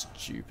being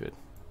stupid.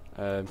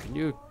 Can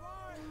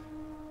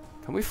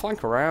we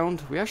flank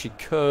around? We actually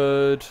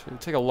could. It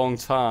would take a long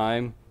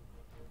time.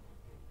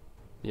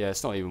 Yeah,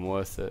 it's not even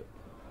worth it.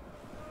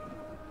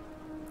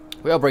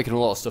 We are breaking a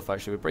lot of stuff,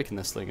 actually. We're breaking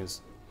their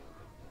slingers.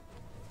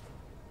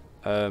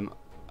 I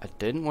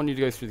didn't want you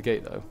to go through the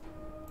gate, though.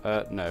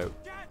 No.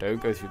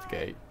 Don't go through the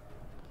gate.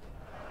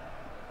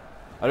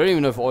 I don't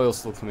even know if oil's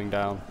still coming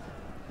down.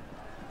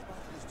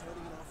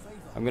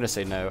 I'm going to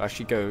say no.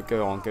 Actually,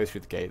 go on. Go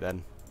through the gate,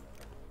 then.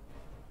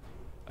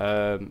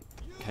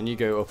 Can you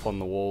go up on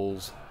the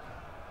walls?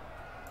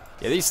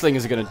 Yeah, these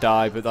slingers are going to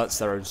die, but that's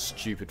their own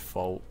stupid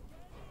fault.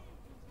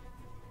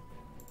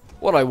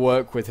 What I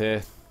work with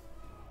here.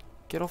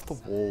 Get off the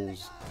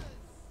walls.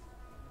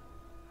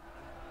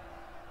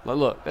 Like,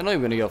 look, they're not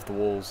even going to get off the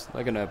walls.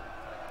 They're gonna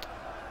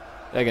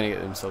get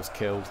themselves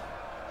killed.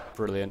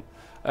 Brilliant.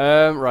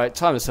 Right,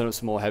 time to send up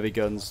some more heavy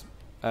guns.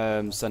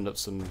 Send up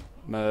some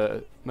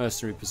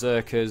mercenary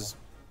berserkers.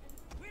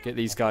 Get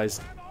these guys.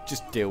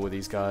 Just deal with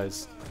these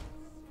guys.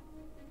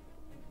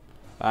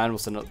 And we'll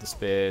send up the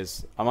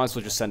spears. I might as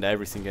well just send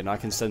everything in. I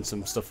can send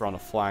some stuff around a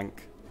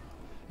flank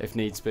if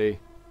needs be.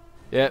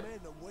 Yep.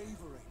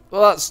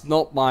 Well, that's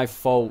not my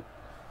fault.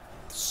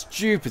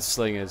 Stupid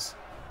slingers.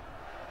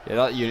 Yeah,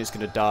 that unit's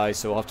going to die,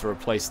 so we'll have to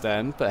replace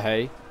them. But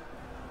hey,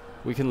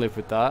 we can live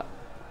with that.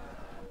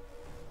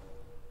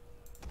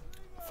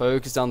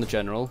 Focus down the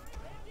general.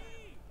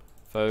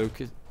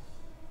 Focus.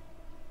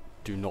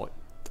 Do not.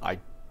 I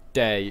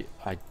dare you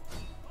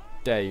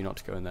not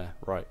to go in there.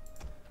 Right.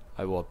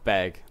 I will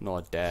beg,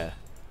 not a dare.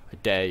 I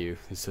dare you.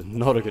 It's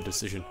not a good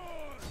decision.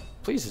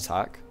 Please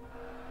attack.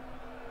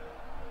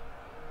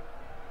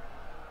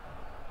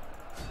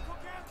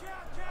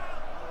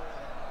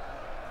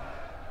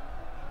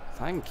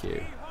 Thank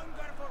you.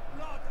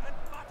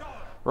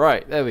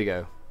 Right, there we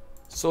go.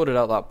 Sorted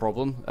out that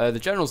problem. The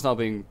general's now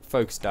being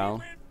focused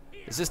down.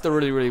 Is this the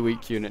really, really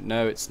weak unit?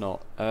 No, it's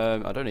not.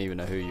 I don't even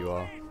know who you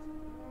are.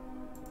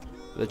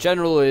 The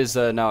general is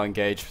now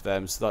engaged for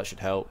them, so that should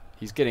help.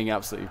 He's getting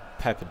absolutely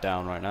peppered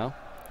down right now.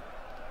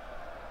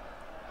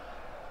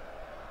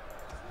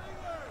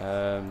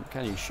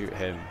 Can you shoot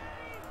him?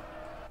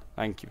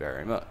 Thank you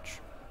very much.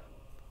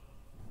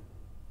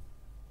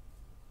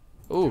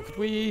 Oh, could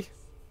we?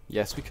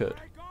 Yes, we could.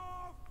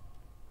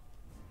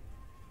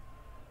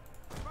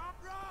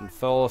 And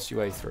force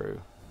your way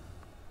through.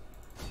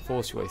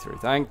 Force your way through.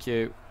 Thank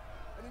you.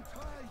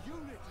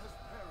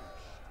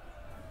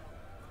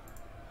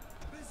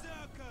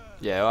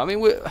 Yeah, I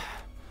mean, I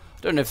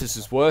don't know if this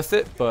is worth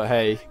it, but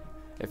hey,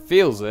 it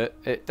feels it.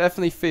 It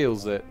definitely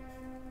feels it.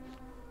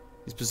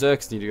 These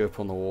berserkers need to go up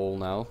on the wall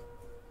now.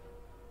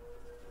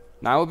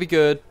 Now would be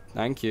good.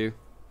 Thank you.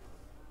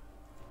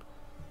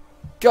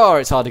 God,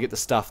 it's hard to get the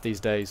staff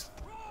these days.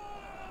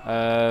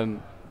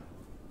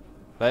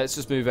 Let's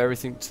just move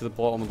everything to the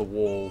bottom of the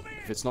wall.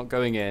 If it's not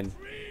going in,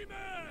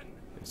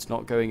 it's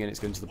not going in, it's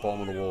going to the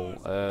bottom of the wall.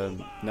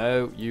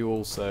 No, you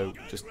also.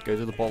 Just go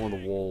to the bottom of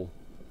the wall.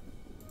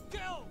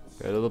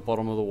 Go to the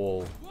bottom of the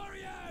wall.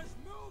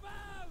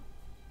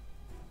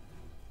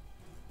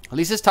 At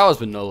least this tower's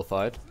been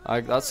nullified.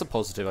 That's a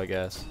positive, I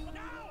guess.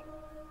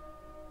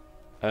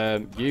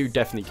 You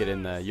definitely get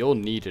in there. You're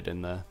needed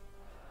in there.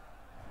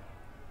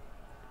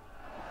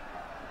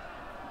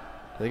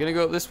 Are they going to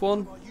go up this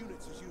one?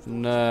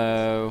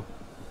 No.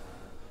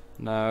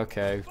 No,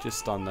 okay. Just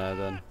stand there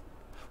then.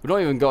 We've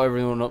not even got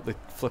everyone up the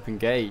flipping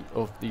gate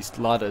of these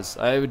ladders.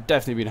 It would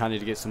definitely be handy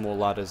to get some more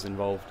ladders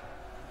involved.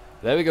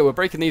 There we go. We're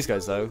breaking these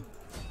guys though.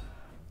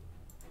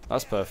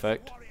 That's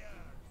perfect.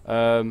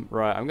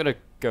 Right, I'm going to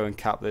go and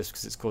cap this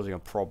because it's causing a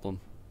problem.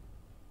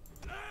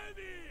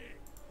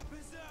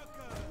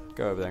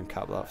 Go over there and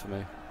cap that for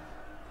me.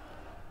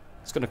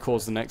 It's going to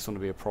cause the next one to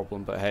be a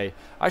problem, but hey.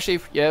 Actually,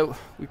 yeah,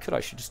 we could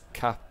actually just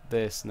cap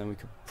this and then we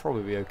could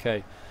probably be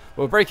okay.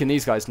 But we're breaking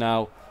these guys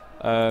now.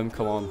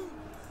 Come on.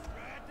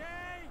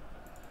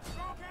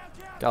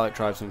 Gallic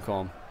tribesmen, come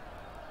on.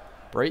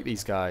 Break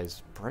these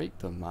guys. Break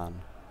them,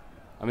 man.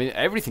 I mean,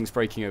 everything's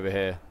breaking over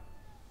here.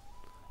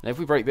 And if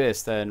we break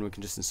this, then we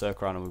can just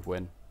encircle around and we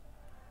win.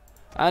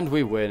 And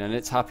we win, and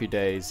it's happy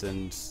days,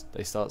 and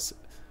they start...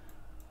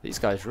 These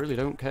guys really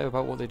don't care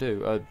about what they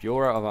do.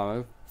 You're out of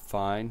ammo.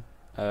 Fine.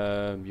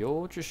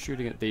 You're just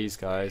shooting at these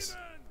guys.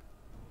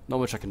 Not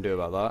much I can do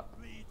about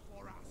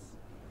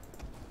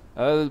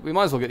that. We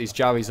might as well get these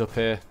jabbies up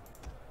here.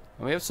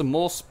 And we have some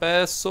more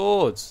spare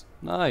swords.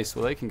 Nice.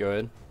 Well, they can go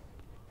in.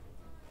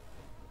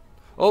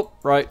 Oh,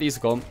 right. These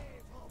are gone.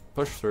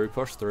 Push through,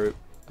 push through.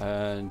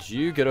 And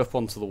you get up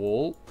onto the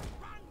wall.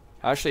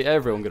 Actually,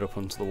 everyone get up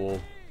onto the wall.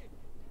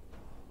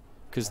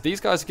 Because these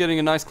guys are getting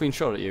a nice clean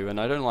shot at you, and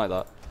I don't like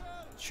that.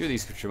 Shoot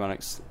these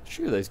Germanics.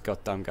 Shoot those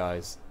goddamn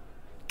guys.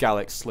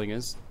 Gallic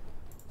slingers.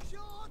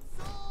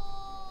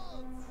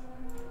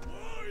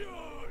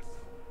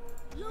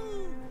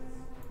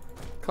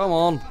 Come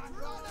on.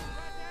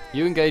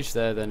 You engage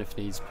there then if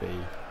needs be.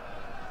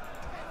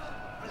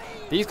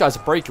 These guys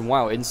are breaking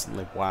WoW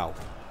instantly. Wow.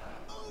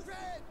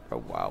 Oh,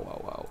 wow,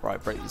 wow, wow.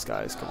 Right, break these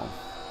guys. Come on.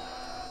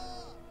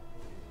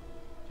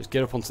 Just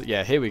get up onto...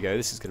 Yeah, here we go.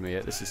 This is going to be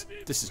it. This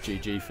is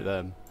GG for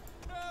them.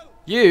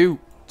 You!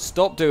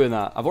 Stop doing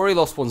that. I've already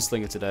lost one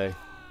slinger today.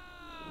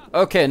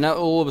 Okay, now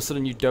all of a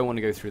sudden you don't want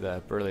to go through there.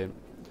 Brilliant.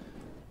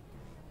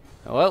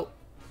 Oh, well.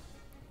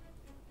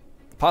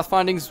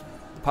 Pathfinding's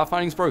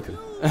broken.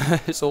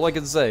 It's all I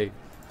can say.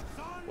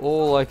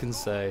 All I can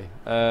say.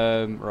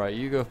 Right,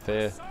 you go up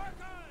here.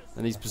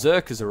 And these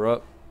berserkers are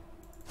up.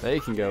 They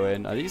can go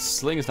in. Are these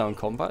slingers now in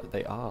combat?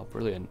 They are.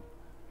 Brilliant.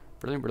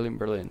 Brilliant, brilliant,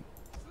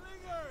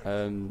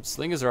 brilliant.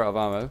 Slingers are out of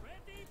ammo.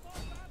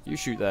 You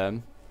shoot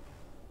them.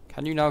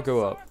 Can you now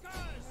go up?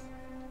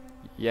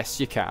 Yes,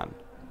 you can.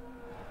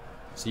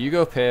 So you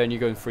go up here and you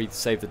go in free to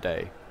save the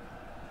day.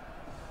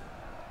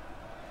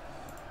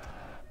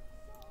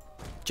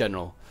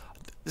 General.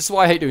 This is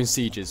why I hate doing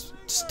sieges.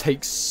 It just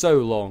takes so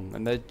long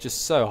and they're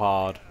just so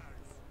hard.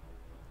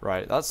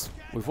 Right,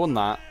 we've won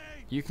that.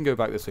 You can go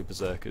back this way,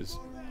 berserkers.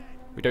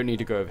 We don't need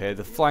to go over here.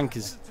 The flank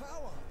is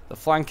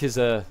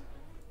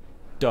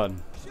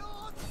done.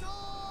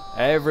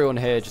 Everyone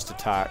here just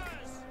attack.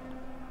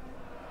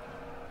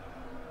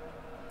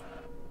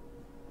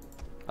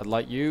 I'd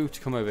like you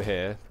to come over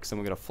here because then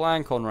we're going to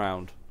flank on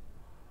round.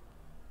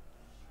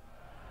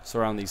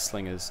 Surround these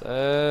slingers.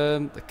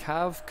 The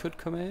cav could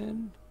come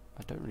in.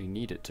 I don't really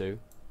need it to.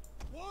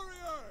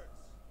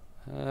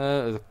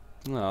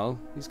 No,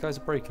 these guys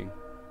are breaking.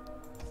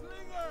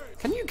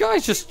 Can you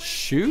guys just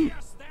shoot?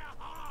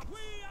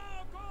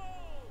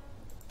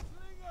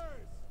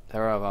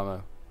 They're out of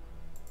ammo.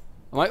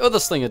 My other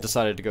slinger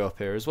decided to go up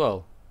here as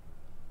well.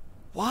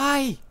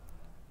 Why?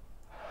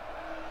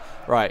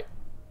 Right.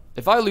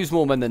 If I lose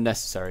more men than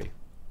necessary,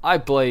 I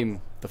blame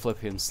the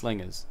flipping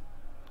slingers.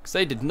 Because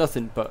they did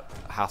nothing but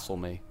hassle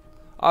me.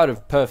 I would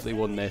have perfectly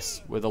won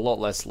this with a lot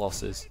less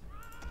losses.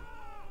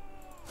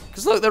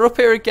 Because look, they're up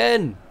here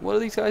again. What are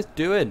these guys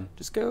doing?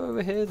 Just go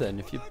over here then.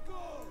 If you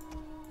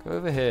go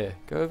over here,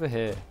 go over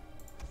here,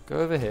 go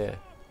over here.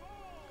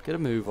 Get a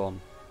move on.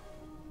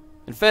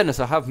 In fairness,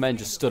 I have men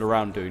just stood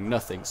around doing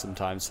nothing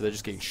sometimes, so they're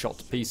just getting shot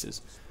to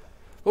pieces.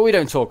 But we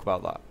don't talk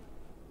about that.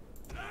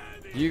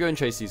 You go and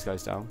chase these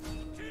guys down.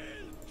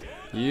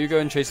 You go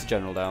and chase the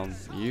general down.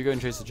 You go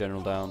and chase the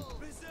general down.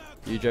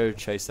 You go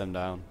chase them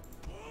down.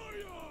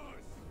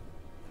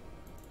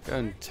 Go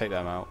and take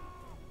them out.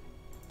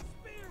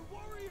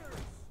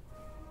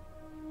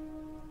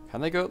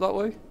 Can they go up that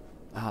way?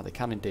 Ah, they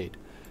can indeed.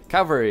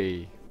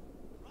 Cavalry!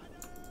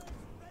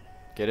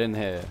 Get in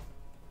here.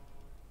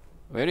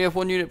 We only have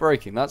one unit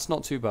breaking. That's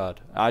not too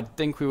bad. I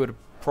think we would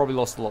have probably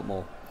lost a lot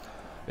more.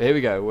 But here we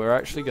go. We're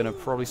actually going to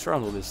probably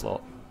strangle this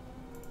lot.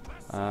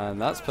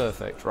 And that's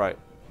perfect. Right.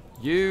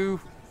 You...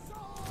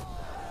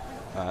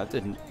 that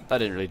didn't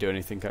really do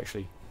anything,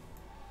 actually.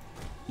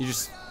 You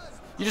just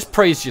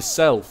praised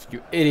yourself,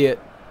 you idiot.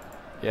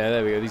 Yeah,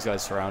 there we go. These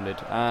guys surrounded.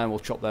 And we'll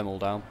chop them all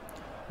down.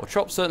 We'll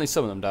chop certainly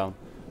some of them down.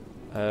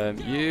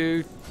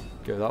 You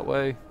go that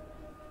way.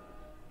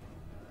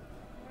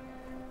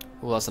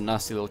 Oh, that's a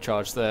nasty little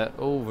charge there.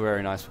 Oh,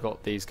 very nice. We've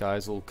got these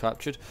guys all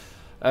captured.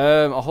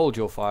 I'll hold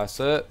your fire,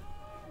 sir.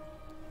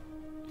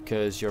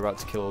 Because you're about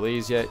to kill all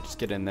these. Yeah, just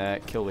get in there.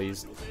 Kill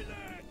these.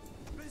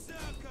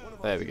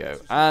 There we go.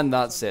 And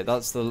that's it.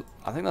 I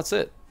think that's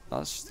it.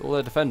 That's all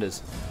their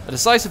defenders. A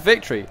decisive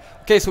victory.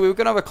 Okay, so we were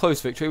going to have a close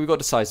victory. We got a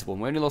decisive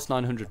one. We only lost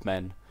 900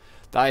 men.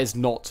 That is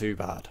not too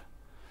bad.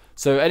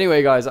 So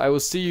anyway, guys, I will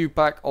see you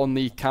back on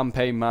the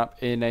campaign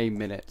map in a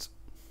minute.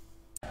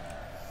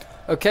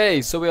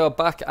 Okay, so we are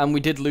back, and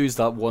we did lose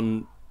that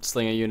one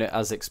slinger unit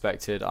as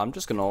expected. I'm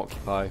just going to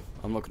occupy.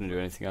 I'm not going to do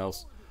anything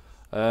else.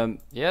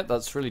 Yeah,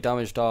 that's really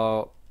damaged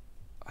our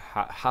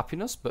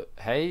happiness, but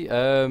hey,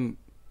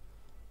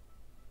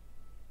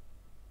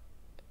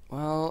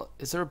 well,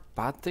 is there a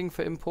bad thing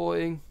for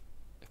importing?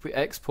 If we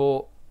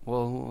export,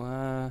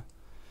 well,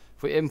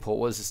 if we import,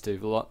 what does this do?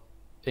 A lot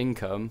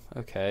income.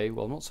 Okay,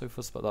 well, I'm not so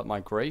fussed about that.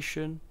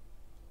 Migration,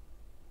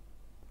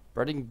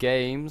 bread and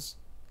games.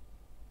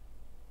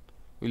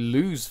 We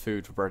lose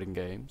food for bread and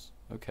games.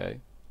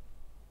 Okay.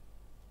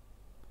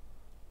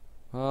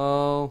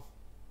 Well,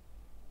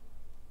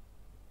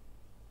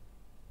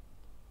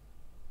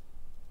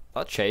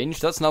 That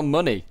changed. That's now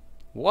money.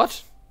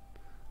 What?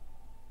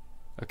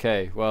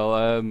 Okay, well,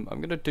 I'm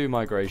gonna do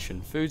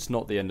migration. Food's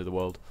not the end of the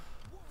world.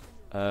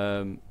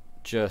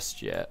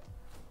 Just yet.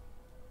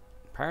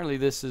 Apparently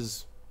this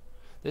is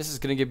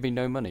gonna give me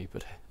no money,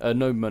 but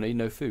no money,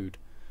 no food.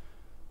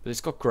 But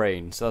it's got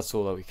grain, so that's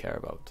all that we care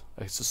about.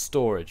 It's a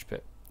storage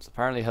pit. It's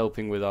apparently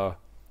helping with our,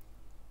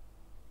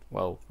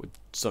 well, with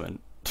something.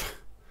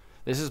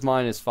 This is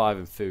 -5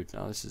 in food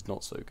now. This is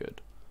not so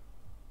good.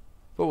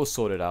 But we'll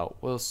sort it out.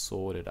 We'll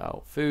sort it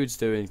out. Food's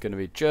gonna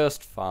be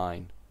just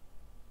fine.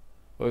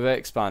 We've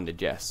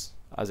expanded, yes,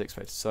 as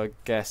expected. So I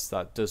guess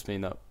that does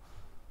mean that,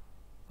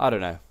 I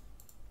don't know.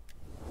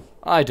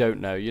 I don't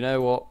know. You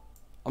know what?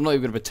 I'm not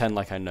even gonna pretend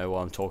like I know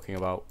what I'm talking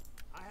about.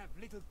 I have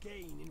little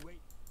gain in weight.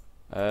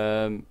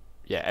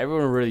 Yeah,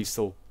 everyone really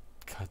still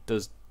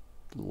does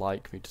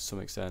like me to some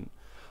extent.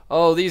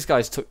 Oh, these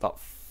guys took that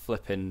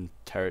flipping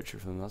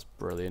territory from them. That's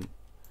brilliant.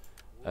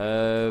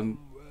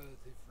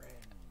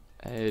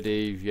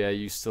 Eddie, yeah,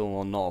 you still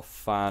are not a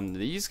fan.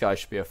 These guys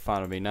should be a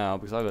fan of me now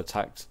because I've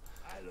attacked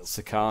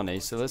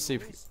Sakani. So let's see.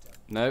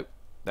 Nope,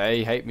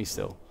 they hate me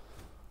still.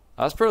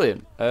 That's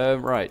brilliant.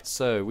 Right,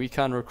 so we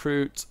can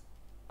recruit.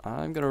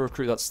 I'm gonna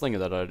recruit that slinger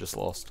that I just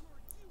lost.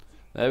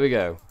 There we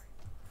go.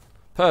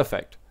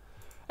 Perfect.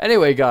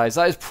 Anyway, guys,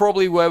 that is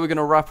probably where we're going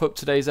to wrap up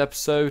today's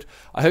episode.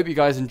 I hope you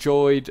guys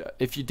enjoyed.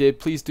 If you did,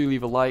 please do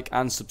leave a like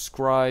and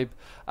subscribe.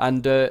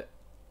 And,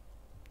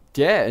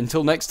 yeah,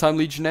 until next time,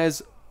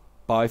 Legionnaires,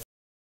 bye.